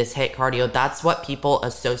to do this HIIT cardio. That's what people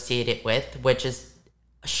associate it with, which is,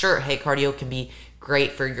 sure, HIIT cardio can be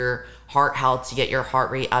great for your heart health, to get your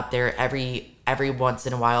heart rate up there every once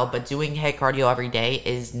in a while, but doing HIIT cardio every day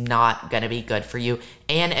is not going to be good for you,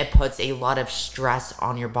 and it puts a lot of stress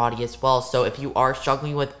on your body as well. So if you are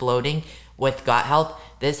struggling with bloating, with gut health,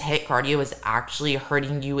 this HIIT cardio is actually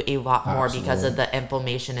hurting you a lot more because of the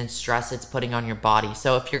inflammation and stress it's putting on your body.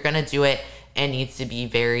 So if you're going to do it, it needs to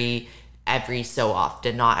be every so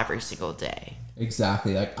often, not every single day.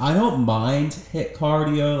 Exactly. Like, I don't mind HIIT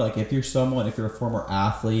cardio. Like, if you're a former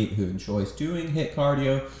athlete who enjoys doing HIIT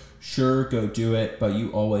cardio, sure, go do it. But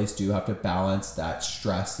you always do have to balance that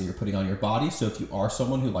stress that you're putting on your body. So if you are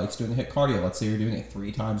someone who likes doing HIIT cardio, let's say you're doing it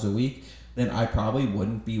 3 times a week, then I probably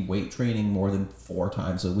wouldn't be weight training more than 4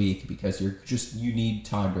 times a week, because you need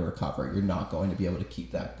time to recover. You're not going to be able to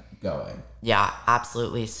keep that going. Yeah,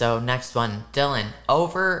 absolutely. So next one, Dylan,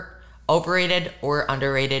 overrated or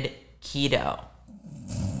underrated keto?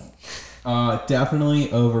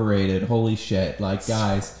 Definitely overrated. Holy shit. Like,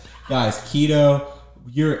 guys, keto,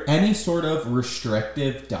 any sort of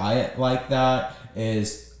restrictive diet like that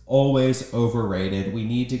is always overrated. We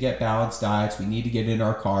need to get balanced diets. We need to get in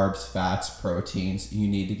our carbs, fats, proteins. You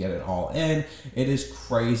need to get it all in. It is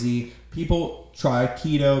crazy. People try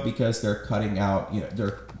keto because they're cutting out,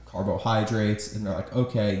 their carbohydrates, and they're like,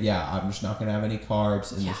 okay, yeah, I'm just not gonna have any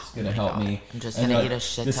carbs, and this is gonna help me. I'm just gonna eat a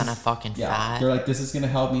shit ton of fucking fat. They're like, this is gonna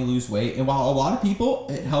help me lose weight. And while a lot of people,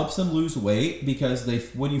 it helps them lose weight, because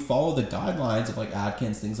when you follow the guidelines of like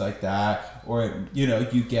Atkins, things like that, or you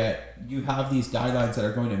have these guidelines that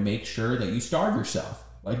are going to make sure that you starve yourself.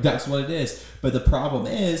 Like, that's what it is. But the problem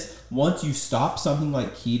is, once you stop something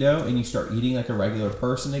like keto and you start eating like a regular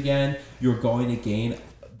person again, you're going to gain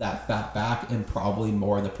that fat back, and probably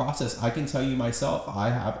more in the process. I can tell you myself, I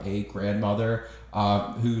have a grandmother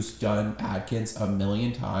who's done Atkins a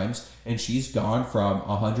million times, and she's gone from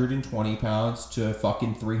 120 pounds to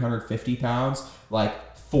fucking 350 pounds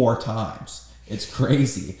like 4 times. It's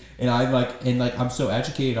crazy. And I'm so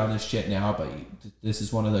educated on this shit now, but this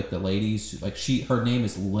is one of like the ladies, like her name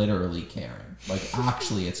is literally Karen. Like,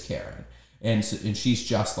 actually it's Karen. And she's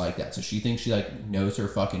just like that. So she thinks she like knows her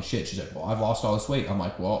fucking shit. She's like, well, I've lost all this weight. I'm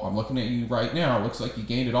like, well, I'm looking at you right now. It looks like you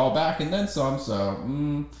gained it all back and then some.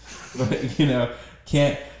 So, but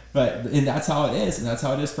can't. But and that's how it is, and that's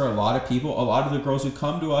how it is for a lot of people. A lot of the girls who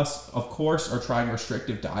come to us, of course, are trying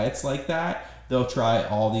restrictive diets like that. They'll try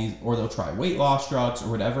all these, or they'll try weight loss drugs or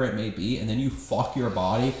whatever it may be, and then you fuck your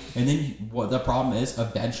body. And then what the problem is,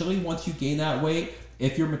 eventually, once you gain that weight,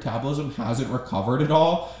 if your metabolism hasn't recovered at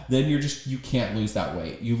all, then you can't lose that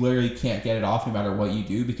weight. You literally can't get it off no matter what you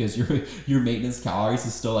do, because your maintenance calories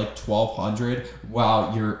is still like 1,200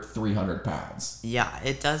 while you're 300 pounds. Yeah,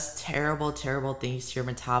 it does terrible, terrible things to your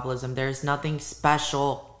metabolism. There's nothing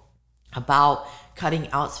special about cutting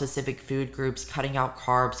out specific food groups, cutting out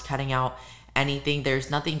carbs, cutting out anything. There's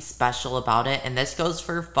nothing special about it. And this goes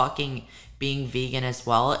for fucking being vegan as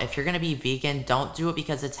well. If you're going to be vegan, don't do it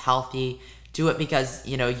because it's healthy. Do it because,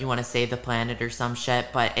 you want to save the planet or some shit,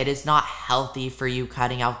 but it is not healthy for you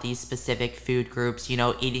cutting out these specific food groups,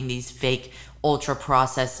 eating these fake ultra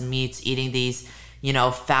processed meats, eating these,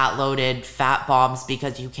 fat loaded fat bombs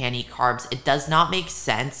because you can't eat carbs. It does not make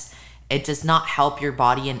sense. It does not help your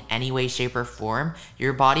body in any way, shape, or form.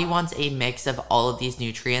 Your body wants a mix of all of these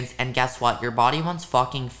nutrients, and guess what? Your body wants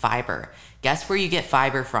fucking fiber. Guess where you get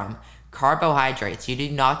fiber from? Carbohydrates. You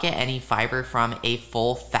do not get any fiber from a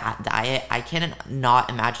full fat diet. I cannot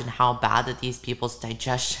imagine how bad that these people's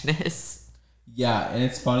digestion is. Yeah, and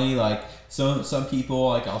it's funny, like, some people,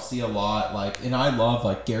 like, I'll see a lot, like, and I love,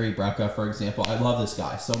 like, Gary Brecka, for example. I love this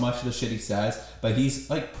guy. So much of the shit he says, but he's,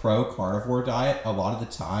 like, pro-carnivore diet a lot of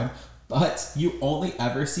the time. But you only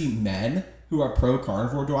ever see men who are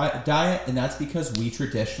pro-carnivore diet, and that's because we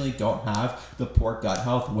traditionally don't have the poor gut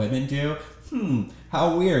health women do.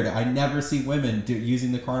 How weird. I never see women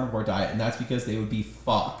using the carnivore diet, and that's because they would be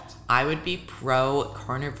fucked. I would be pro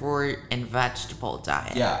carnivore and vegetable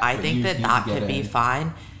diet. Yeah, I think that could be in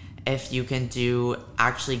fine if you can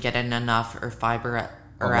actually get in enough or fiber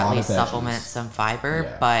or at least supplement some fiber.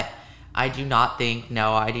 Yeah. But I do not think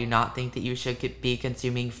that you should be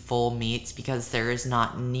consuming full meats because there is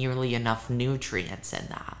not nearly enough nutrients in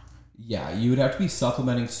that. Yeah, you would have to be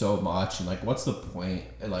supplementing so much, and like, what's the point?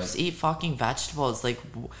 Like, just eat fucking vegetables. Like,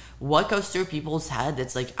 what goes through people's head?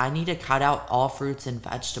 It's like, I need to cut out all fruits and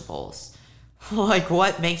vegetables. Like,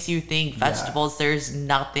 what makes you think vegetables? Yeah. There's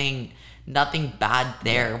nothing bad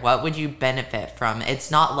there. Yeah. What would you benefit from? It's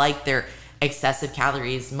not like they're excessive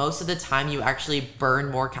calories. Most of the time, you actually burn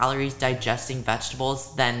more calories digesting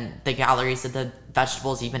vegetables than the calories that the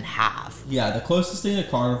vegetables even have. Yeah, the closest thing to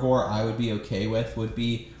carnivore I would be okay with would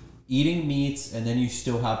be eating meats, and then you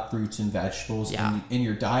still have fruits and vegetables in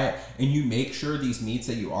your diet, and you make sure these meats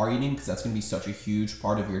that you are eating, because that's going to be such a huge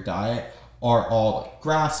part of your diet, are all like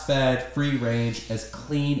grass-fed, free-range, as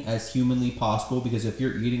clean as humanly possible, because if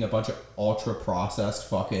you're eating a bunch of ultra-processed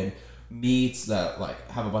fucking meats that like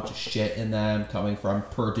have a bunch of shit in them coming from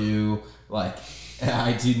Purdue, like,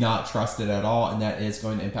 I do not trust it at all, and that is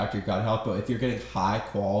going to impact your gut health. But if you're getting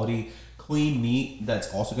high-quality clean meat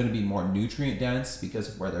that's also going to be more nutrient dense because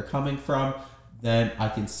of where they're coming from, then I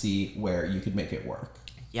can see where you could make it work.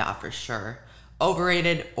 Yeah, for sure.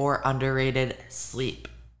 Overrated or underrated sleep?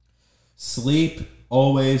 Sleep,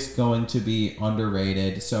 always going to be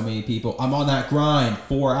underrated. So many people, I'm on that grind,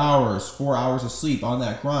 4 hours of sleep on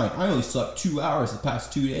that grind. I only slept 2 hours the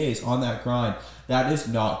past 2 days on that grind. That is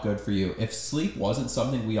not good for you. If sleep wasn't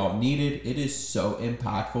something we all needed, it is so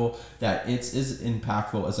impactful that it's as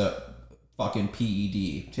impactful as a fucking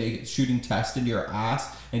PED. Shooting test into your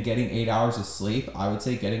ass and getting 8 hours of sleep. I would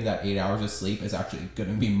say getting that 8 hours of sleep is actually going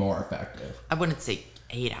to be more effective. I wouldn't say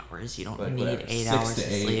 8 hours. You don't need 8 hours of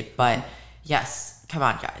sleep. But yes, come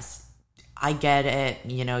on, guys. I get it.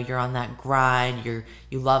 You know, you're on that grind. You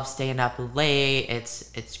love staying up late.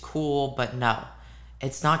 It's cool, but no.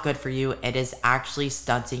 It's not good for you. It is actually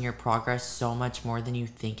stunting your progress so much more than you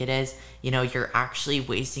think it is. You know, you're actually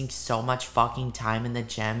wasting so much fucking time in the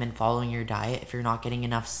gym and following your diet if you're not getting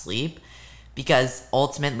enough sleep. Because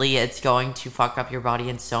ultimately, it's going to fuck up your body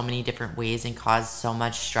in so many different ways and cause so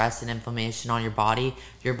much stress and inflammation on your body.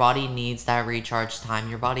 Your body needs that recharge time.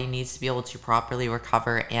 Your body needs to be able to properly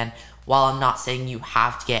recover. And while I'm not saying you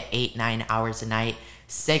have to get 8-9 hours a night,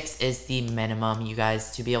 6 is the minimum, you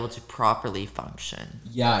guys, to be able to properly function.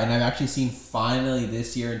 Yeah, and I've actually seen finally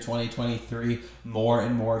this year in 2023, more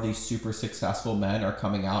and more of these super successful men are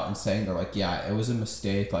coming out and saying they're like, yeah, it was a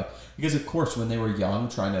mistake. Like, because of course, when they were young,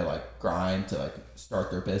 trying to like grind to like start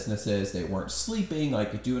their businesses, they weren't sleeping,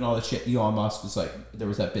 like doing all the shit. Elon Musk was like, there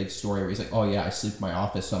was that big story where he's like, oh yeah, I sleep in my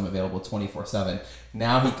office, so I'm available 24/7.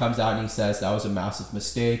 Now he comes out and he says that was a massive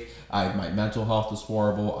mistake. My mental health was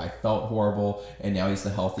horrible. I felt horrible. And now he's the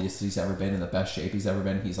healthiest he's ever been, in the best shape he's ever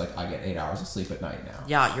been. He's like, I get 8 hours of sleep at night now.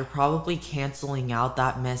 Yeah, you're probably canceling out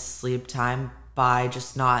that missed sleep time by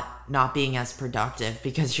just not being as productive,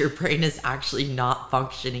 because your brain is actually not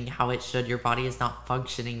functioning how it should. Your body is not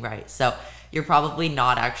functioning right. So you're probably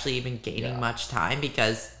not actually even gaining much time,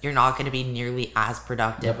 because you're not going to be nearly as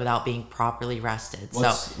productive without being properly rested.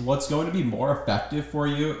 What's going to be more effective for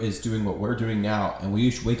you is doing what we're doing now, and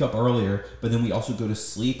we wake up earlier, but then we also go to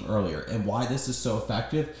sleep earlier. And why this is so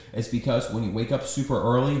effective is because when you wake up super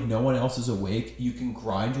early, no one else is awake. You can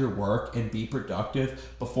grind your work and be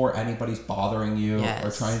productive before anybody's bothering you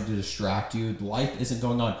or trying to distract you. Life isn't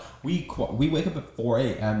going on. We wake up at 4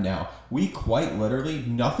 a.m. now. We quite literally,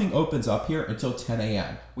 nothing opens up here until 10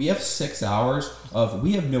 a.m. We have 6 hours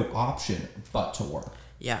we have no option but to work.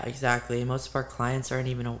 Yeah, exactly. Most of our clients aren't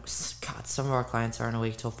even, some of our clients aren't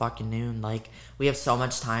awake till fucking noon. Like, we have so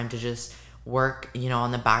much time to just work,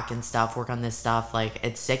 on the back end stuff, work on this stuff. Like,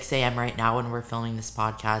 it's 6 a.m. right now when we're filming this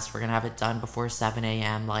podcast. We're going to have it done before 7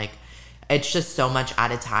 a.m. Like, it's just so much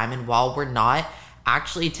at a time. And while we're not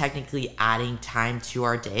actually technically adding time to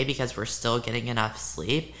our day because we're still getting enough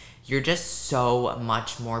sleep, you're just so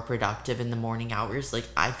much more productive in the morning hours. Like,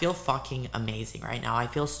 I feel fucking amazing right now. I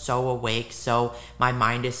feel so awake. So my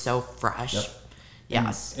mind is so fresh. Yep.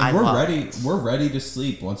 Yes. And we're ready to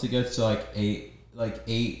sleep. Once it gets to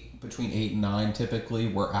between 8 and 9, typically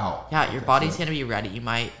we're out. Yeah, your body's going to be ready. You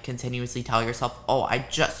might continuously tell yourself, oh, I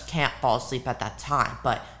just can't fall asleep at that time.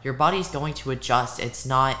 But your body's going to adjust. There's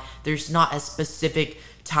not a specific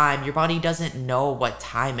time. Your body doesn't know what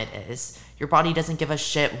time it is. Your body doesn't give a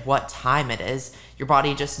shit what time it is. Your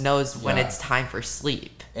body just knows when it's time for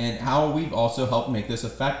sleep. And how we've also helped make this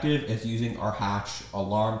effective is using our Hatch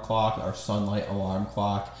alarm clock, our sunlight alarm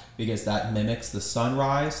clock, because that mimics the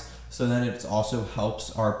sunrise. So then it also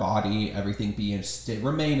helps our body, everything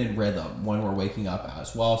remain in rhythm when we're waking up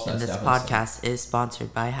as well. So and this podcast is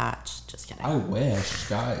sponsored by Hatch. Just kidding. I wish,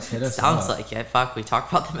 guys. Hit us Sounds up. like it. Fuck, we talk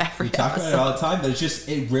about them every We talk about it all the time, but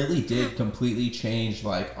it really did completely change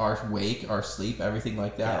like our wake, our sleep, everything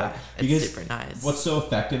like that. Yeah, like, because it's super nice. What's so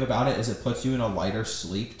effective about it is it puts you in a lighter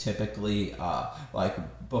sleep, typically like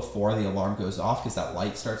before the alarm goes off, because that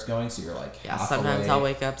light starts going, so you're like sometimes awake. I'll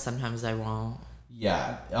wake up, sometimes I won't.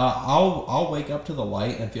 Yeah, I'll wake up to the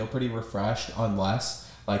light and feel pretty refreshed, unless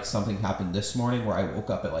like something happened this morning where I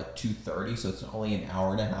woke up at like 2:30, so it's only an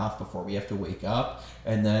hour and a half before we have to wake up,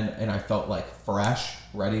 and I felt like fresh,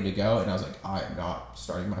 ready to go, and I was like, I am not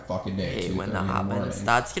starting my fucking day. Hey, when that happens,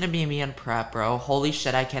 that's gonna be me in prep, bro. Holy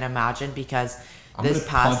shit, I can't imagine, because I'm gonna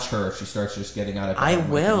punch her if she starts just getting out of bed. I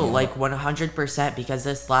will, like 100%, because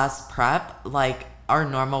this last prep, like our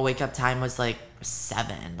normal wake up time was like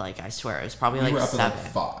 7. Like I swear, it was probably like 7. At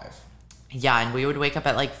like 5. Yeah, and we would wake up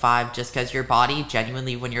at like 5, just because your body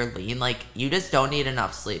genuinely, when you're lean, like you just don't need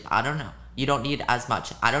enough sleep. I don't know. You don't need as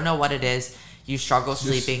much. I don't know what it is. You struggle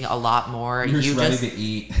sleeping a lot more. You're just ready to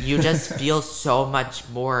eat. You just feel so much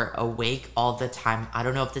more awake all the time. I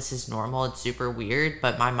don't know if this is normal. It's super weird,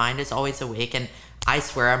 but my mind is always awake, and I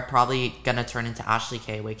swear I'm probably gonna turn into Ashley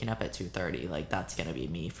K waking up at 2:30. Like that's gonna be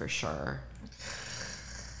me for sure.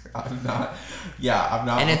 I'm not.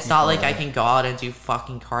 And it's not like I can go out and do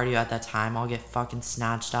fucking cardio at that time. I'll get fucking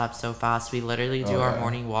snatched up so fast. We literally do our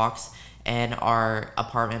morning walks in our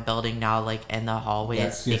apartment building now, like in the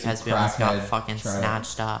hallways, because we almost got fucking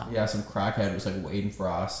snatched up. Yeah, some crackhead was like waiting for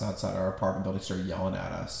us outside our apartment building, started yelling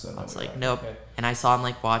at us. So I was like, nope. Okay. And I saw him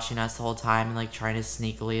like watching us the whole time and like trying to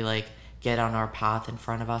sneakily like get on our path in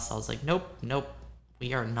front of us. I was like, nope.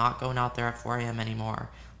 We are not going out there at 4 a.m. anymore.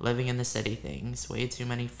 Living in the city things. Way too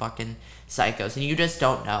many fucking psychos. And you just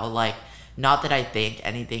don't know. Like, not that I think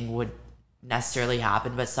anything would necessarily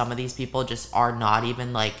happen, but some of these people just are not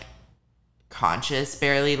even like conscious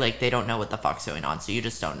barely. Like, they don't know what the fuck's going on. So you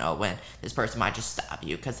just don't know when this person might just stab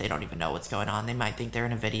you because they don't even know what's going on. They might think they're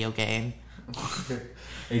in a video game.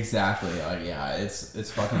 Exactly. Like, yeah,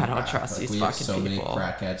 it's fucking. I don't trust these fucking people. We have so many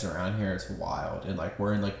crackheads around here. It's wild, and like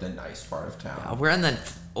we're in like the nice part of town. Yeah, we're in the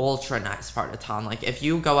ultra nice part of town. Like if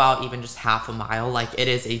you go out even just half a mile, like it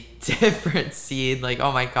is a different scene. Like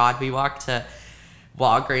oh my god, we walked to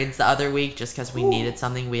Walgreens the other week just because we needed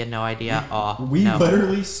something. We had no idea. We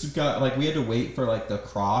literally got like we had to wait for like the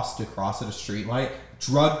cross to cross at a street light.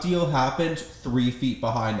 Drug deal happened 3 feet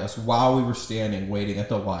behind us while we were standing waiting at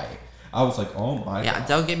the light. I was like, oh my god. Yeah,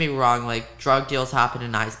 don't get me wrong, like drug deals happen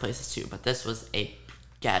in nice places too, but this was a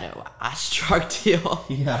ghetto ass drug deal.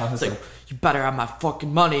 Yeah, I was like, you better have my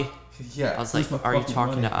fucking money. Yeah. I was like, are you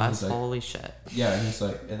talking to us? Like, holy shit. Yeah, and he's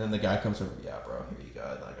like, and then the guy comes over, yeah, bro, here you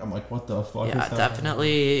go. Like, I'm like, what the fuck is yeah, that?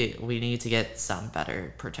 definitely we need to get some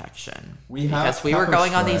better protection. Because we were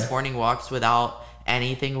going on these morning walks without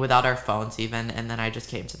anything, without our phones even, and then I just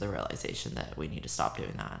came to the realization that we need to stop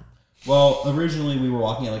doing that. Well, originally we were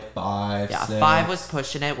walking at like 5, yeah, 6. 5 was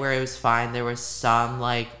pushing it where it was fine. There was some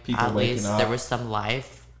like people at waking least up. There was some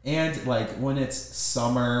life. And like when it's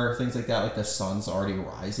summer, things like that, like the sun's already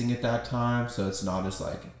rising at that time, so it's not as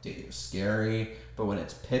like scary. But when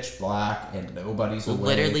it's pitch black and nobody's awake,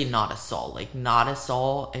 literally not a soul, like not a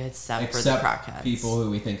soul except for the crackheads, people who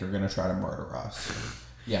we think are gonna try to murder us.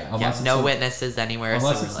 Yeah, unless no witnesses anywhere.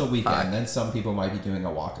 Unless so it's the weekend, then some people might be doing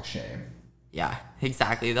a walk of shame. Yeah,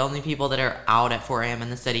 exactly. The only people that are out at 4 a.m. in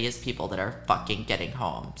the city is people that are fucking getting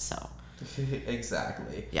home. So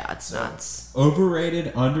exactly. Yeah, it's nuts.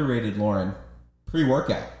 Overrated, underrated, Lauren.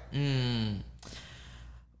 Pre-workout.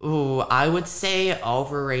 Ooh, I would say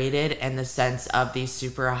overrated in the sense of these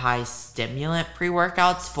super high stimulant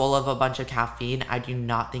pre-workouts full of a bunch of caffeine. I do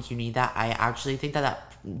not think you need that. I actually think that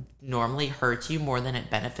normally hurts you more than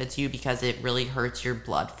it benefits you because it really hurts your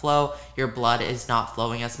blood flow. Your blood is not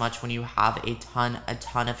flowing as much when you have a ton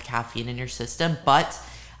of caffeine in your system. But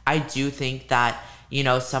I do think that, you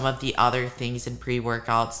know, some of the other things in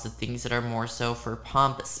pre-workouts, the things that are more so for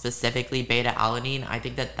pump, specifically beta-alanine, I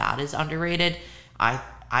think that is underrated.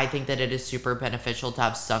 I think that it is super beneficial to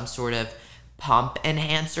have some sort of pump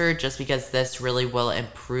enhancer just because this really will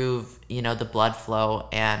improve, you know, the blood flow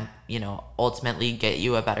and, you know, ultimately get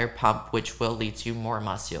you a better pump, which will lead to more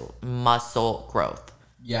muscle growth.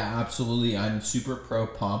 Yeah, absolutely. I'm super pro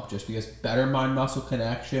pump just because better mind muscle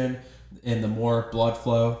connection and the more blood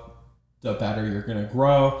flow, the better you're going to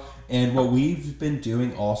grow. And what we've been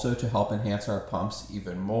doing also to help enhance our pumps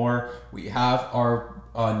even more, we have our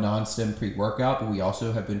non-stim pre-workout, but we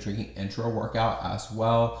also have been drinking intra-workout as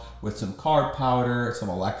well with some carb powder, some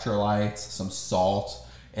electrolytes, some salt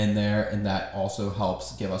in there, and that also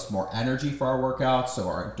helps give us more energy for our workouts, so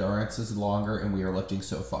our endurance is longer and we are lifting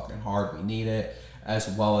so fucking hard we need it, as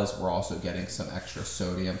well as we're also getting some extra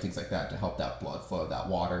sodium, things like that, to help that blood flow, that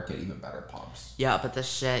water, get even better pumps. Yeah, but the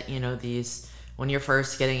shit, when you're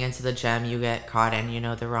first getting into the gym, you get caught in,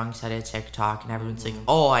 the wrong side of TikTok, and everyone's like,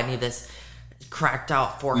 oh, I need this cracked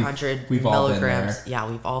out 400 we've milligrams. All been there. Yeah,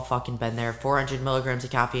 we've all fucking been there. 400 milligrams of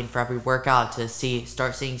caffeine for every workout to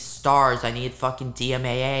start seeing stars. I need fucking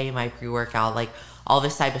DMAA in my pre-workout. Like, all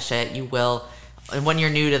this type of shit, you will. And when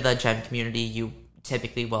you're new to the gym community, you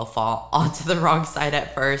typically will fall onto the wrong side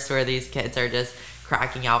at first, where these kids are just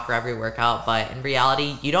cracking out for every workout. But in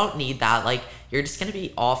reality, you don't need that. Like, you're just going to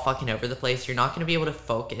be all fucking over the place. You're not going to be able to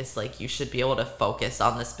focus. Like, you should be able to focus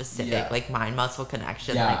on the specific, like, mind-muscle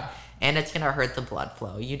connection. Yeah. Like, and it's going to hurt the blood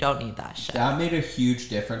flow. You don't need that shit. That made a huge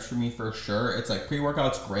difference for me for sure. It's like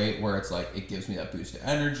pre-workout's great where it's like it gives me that boost of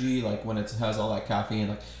energy. Like when it has all that caffeine,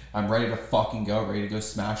 like I'm ready to fucking go, ready to go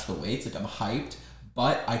smash the weights. Like I'm hyped,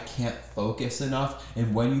 but I can't focus enough.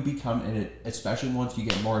 And when you become, especially once you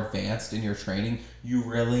get more advanced in your training, you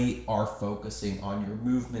really are focusing on your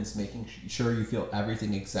movements, making sure you feel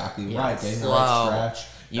everything exactly right, getting the right stretch.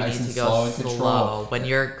 You nice need and to go slow. When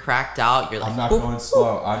you're cracked out, you're like, I'm not going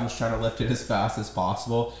slow. I'm just trying to lift it as fast as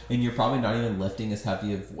possible. And you're probably not even lifting as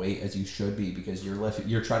heavy of weight as you should be because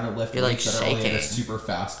you're trying to lift weights that are only at a super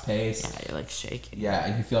fast pace. Yeah, you're like shaking. Yeah,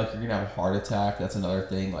 and you feel like you're gonna have a heart attack. That's another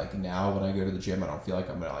thing. Like now when I go to the gym, I don't feel like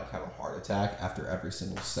I'm gonna like have a heart attack after every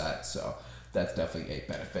single set. So that's definitely a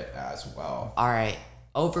benefit as well. All right.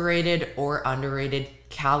 Overrated or underrated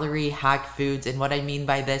calorie hack foods. And what I mean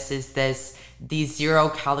by this is these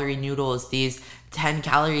 0-calorie noodles, these 10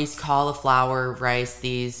 calories cauliflower rice,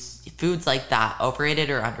 these foods like that. Overrated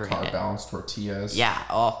or underrated? Carb balanced tortillas. Yeah.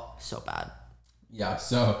 Oh, so bad. Yeah,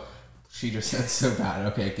 so she just said so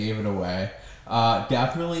bad. Okay, gave it away.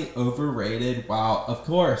 Definitely overrated. Wow, of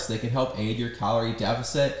course, they can help aid your calorie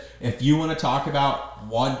deficit. If you want to talk about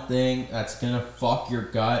one thing that's going to fuck your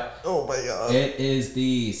gut, oh my god, it is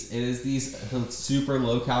these super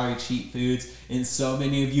low calorie cheat foods. And so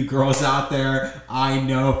many of you girls out there, I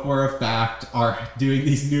know for a fact, are doing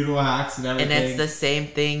these noodle hacks and everything. And it's the same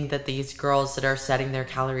thing that these girls that are setting their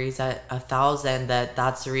calories at 1,000,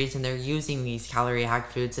 that's the reason they're using these calorie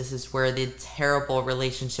hack foods. This is where the terrible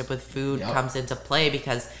relationship with food comes into play,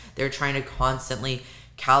 because they're trying to constantly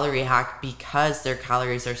calorie hack because their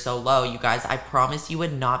calories are so low. You guys, I promise you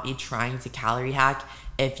would not be trying to calorie hack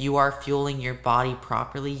if you are fueling your body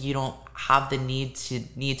properly. You don't have the need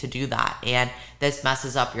to do that, and this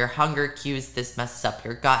messes up your hunger cues. This messes up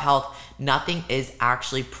your gut health. Nothing is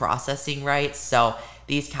actually processing right. So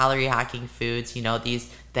these calorie hacking foods,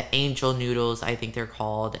 the angel noodles, I think they're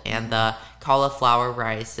called, and the cauliflower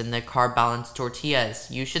rice and the carb balanced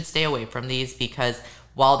tortillas, you should stay away from these, because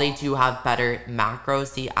while they do have better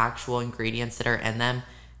macros, the actual ingredients that are in them,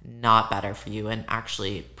 not better for you and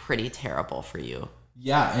actually pretty terrible for you.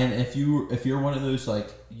 Yeah, and if you're one of those, like,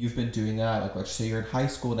 you've been doing that, like, let's say you're in high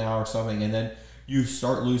school now or something, and then you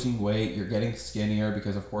start losing weight, you're getting skinnier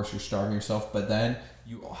because of course you're starving yourself, but then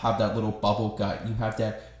you have that little bubble gut, you have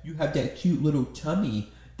that cute little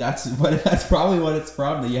tummy. That's probably what it's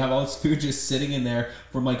from, that you have all this food just sitting in there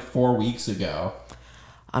from like 4 weeks ago.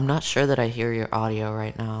 I'm not sure that I hear your audio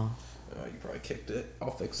right now. You probably kicked it.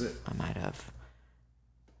 I'll fix it. I might have.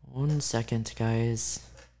 1 second, guys.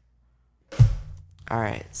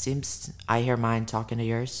 Alright, seems I hear mine talking to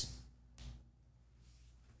yours.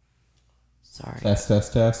 Sorry.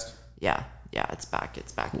 Test. Yeah, it's back.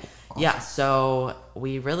 Cool. Awesome. Yeah, so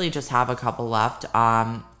we really just have a couple left.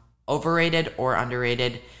 Overrated or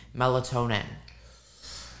underrated melatonin?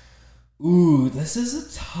 Ooh, this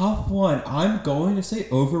is a tough one. I'm going to say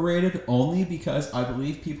overrated only because I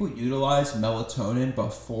believe people utilize melatonin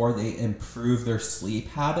before they improve their sleep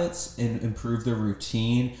habits and improve their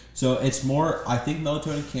routine. So it's more, I think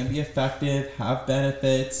melatonin can be effective, have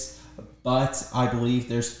benefits, but I believe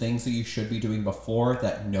there's things that you should be doing before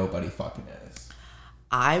that nobody fucking is.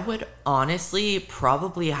 I would honestly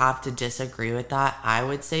probably have to disagree with that. I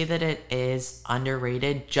would say that it is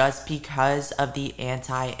underrated just because of the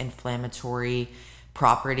anti-inflammatory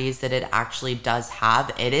properties that it actually does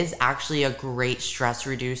have. It is actually a great stress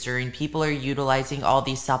reducer, and people are utilizing all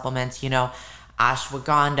these supplements,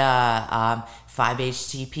 ashwagandha,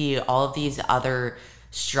 5-HTP, all of these other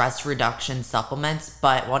stress reduction supplements,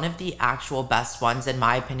 but one of the actual best ones, in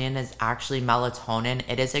my opinion, is actually melatonin.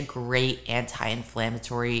 It is a great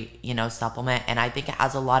anti-inflammatory, supplement, and I think it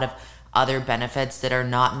has a lot of other benefits that are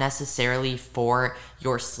not necessarily for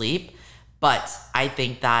your sleep. But I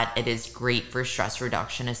think that it is great for stress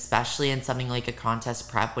reduction, especially in something like a contest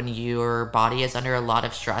prep when your body is under a lot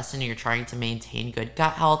of stress and you're trying to maintain good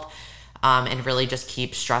gut health, and really just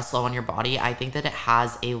keep stress low on your body. I think that it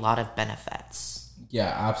has a lot of benefits. Yeah,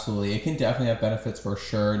 absolutely. It can definitely have benefits for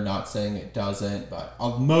sure. Not saying it doesn't, but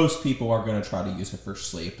most people are going to try to use it for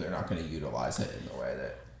sleep. They're not going to utilize it in the way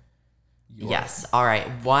that Yes. All right.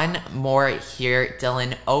 One more here,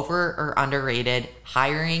 Dylan. Over or underrated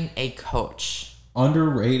hiring a coach?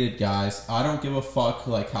 Underrated, guys. I don't give a fuck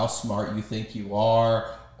like how smart you think you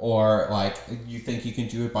are or like you think you can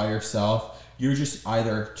do it by yourself. You're just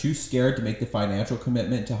either too scared to make the financial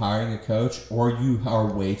commitment to hiring a coach, or you are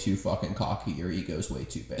way too fucking cocky. Your ego's way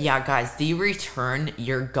too big. Yeah, guys, the return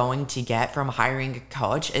you're going to get from hiring a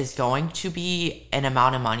coach is going to be an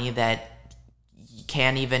amount of money that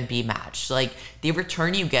can't even be matched. Like, the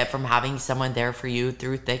return you get from having someone there for you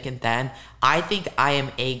through thick and thin. I think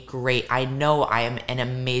I know I am an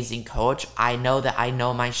amazing coach. I know that I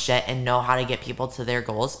know my shit and know how to get people to their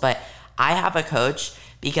goals, but I have a coach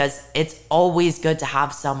because it's always good to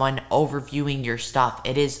have someone overviewing your stuff.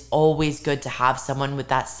 It is always good to have someone with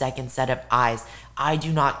that second set of eyes. I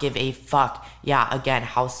do not give a fuck, again,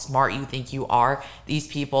 how smart you think you are. These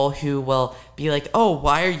people who will be like, oh,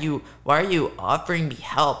 why are you offering me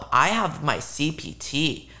help? I have my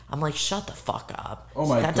CPT. I'm like, shut the fuck up. Oh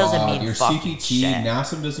my that God, doesn't mean your fucking CPT, shit.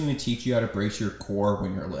 NASM doesn't even teach you how to brace your core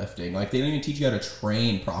when you're lifting. Like, they don't even teach you how to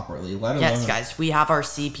train properly, let alone... Yes, guys, we have our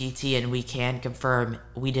CPT and we can confirm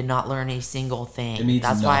we did not learn a single thing. It means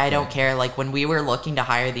That's why I nothing. don't care. Like, when we were looking to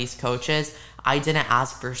hire these coaches, I didn't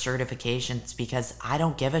ask for certifications because I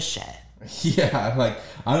don't give a shit. Yeah, like,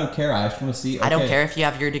 I don't care. I just want to see... Okay. I don't care if you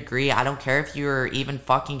have your degree. I don't care if you're even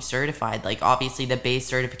fucking certified. Like, obviously, the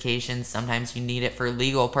base certifications, sometimes you need it for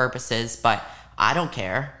legal purposes, but I don't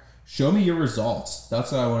care. Show me your results.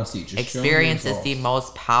 That's what I want to see. Just Experience show me your is the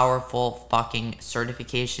most powerful fucking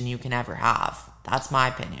certification you can ever have. That's my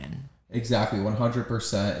opinion. Exactly,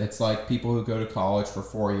 100%. It's like people who go to college for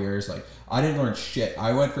 4 years. Like, I didn't learn shit.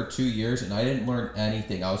 I went for 2 years and I didn't learn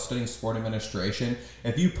anything. I was studying sport administration.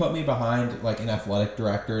 If you put me behind like an athletic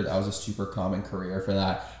director, that was a super common career for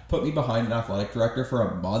that. Put me behind an athletic director for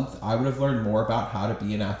a month, I would have learned more about how to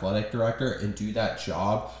be an athletic director and do that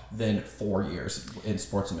job than 4 years in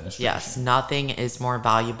sports administration. Yes, nothing is more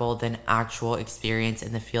valuable than actual experience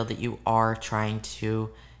in the field that you are trying to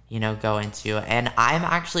go into. And I'm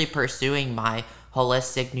actually pursuing my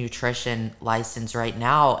holistic nutrition license right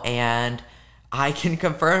now, and I can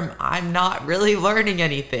confirm I'm not really learning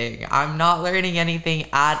anything. I'm not learning anything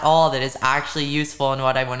at all that is actually useful in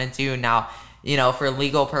what I want to do now. For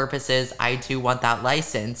legal purposes, I do want that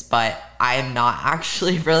license, but I am not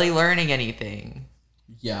actually really learning anything.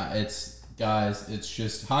 Yeah, it's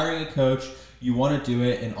just hiring a coach. You want to do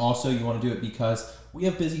it, and also you want to do it because we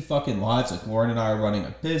have busy fucking lives. Like, Lauren and I are running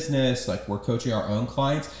a business, like, we're coaching our own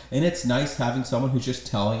clients, and it's nice having someone who's just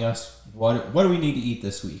telling us what do we need to eat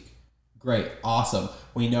this week. Great, awesome.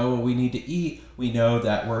 We know what we need to eat. We know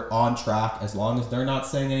that we're on track. As long as they're not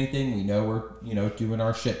saying anything, we know we're doing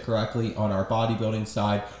our shit correctly on our bodybuilding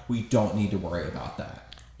side. We don't need to worry about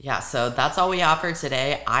that. Yeah, so that's all we have for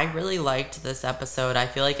today. I really liked this episode. I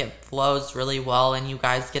feel like it flows really well, and you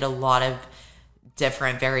guys get a lot of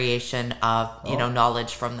different variation of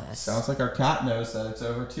knowledge from this. Sounds like our cat knows that it's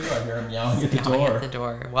over too. I hear him yelling at the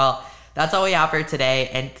door. Well, that's all we have for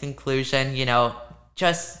today. In conclusion,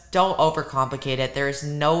 just don't overcomplicate it. There's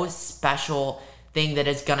no special thing that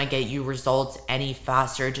is gonna get you results any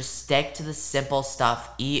faster. Just stick to the simple stuff.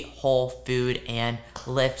 Eat whole food and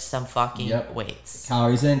lift some fucking weights.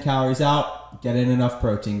 Calories in, calories out. Get in enough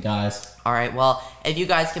protein, guys. All right, well, if you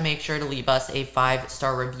guys can make sure to leave us a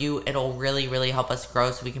 5-star review, it'll really, really help us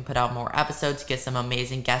grow so we can put out more episodes, get some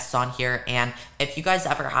amazing guests on here. And if you guys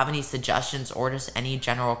ever have any suggestions or just any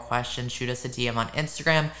general questions, shoot us a DM on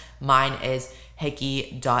Instagram. Mine is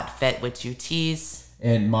hickey.fit with 2 T's.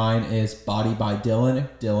 And mine is Body by Dilan.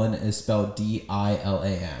 Dilan is spelled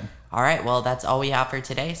Dilan. All right, well, that's all we have for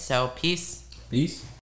today, so peace. Peace.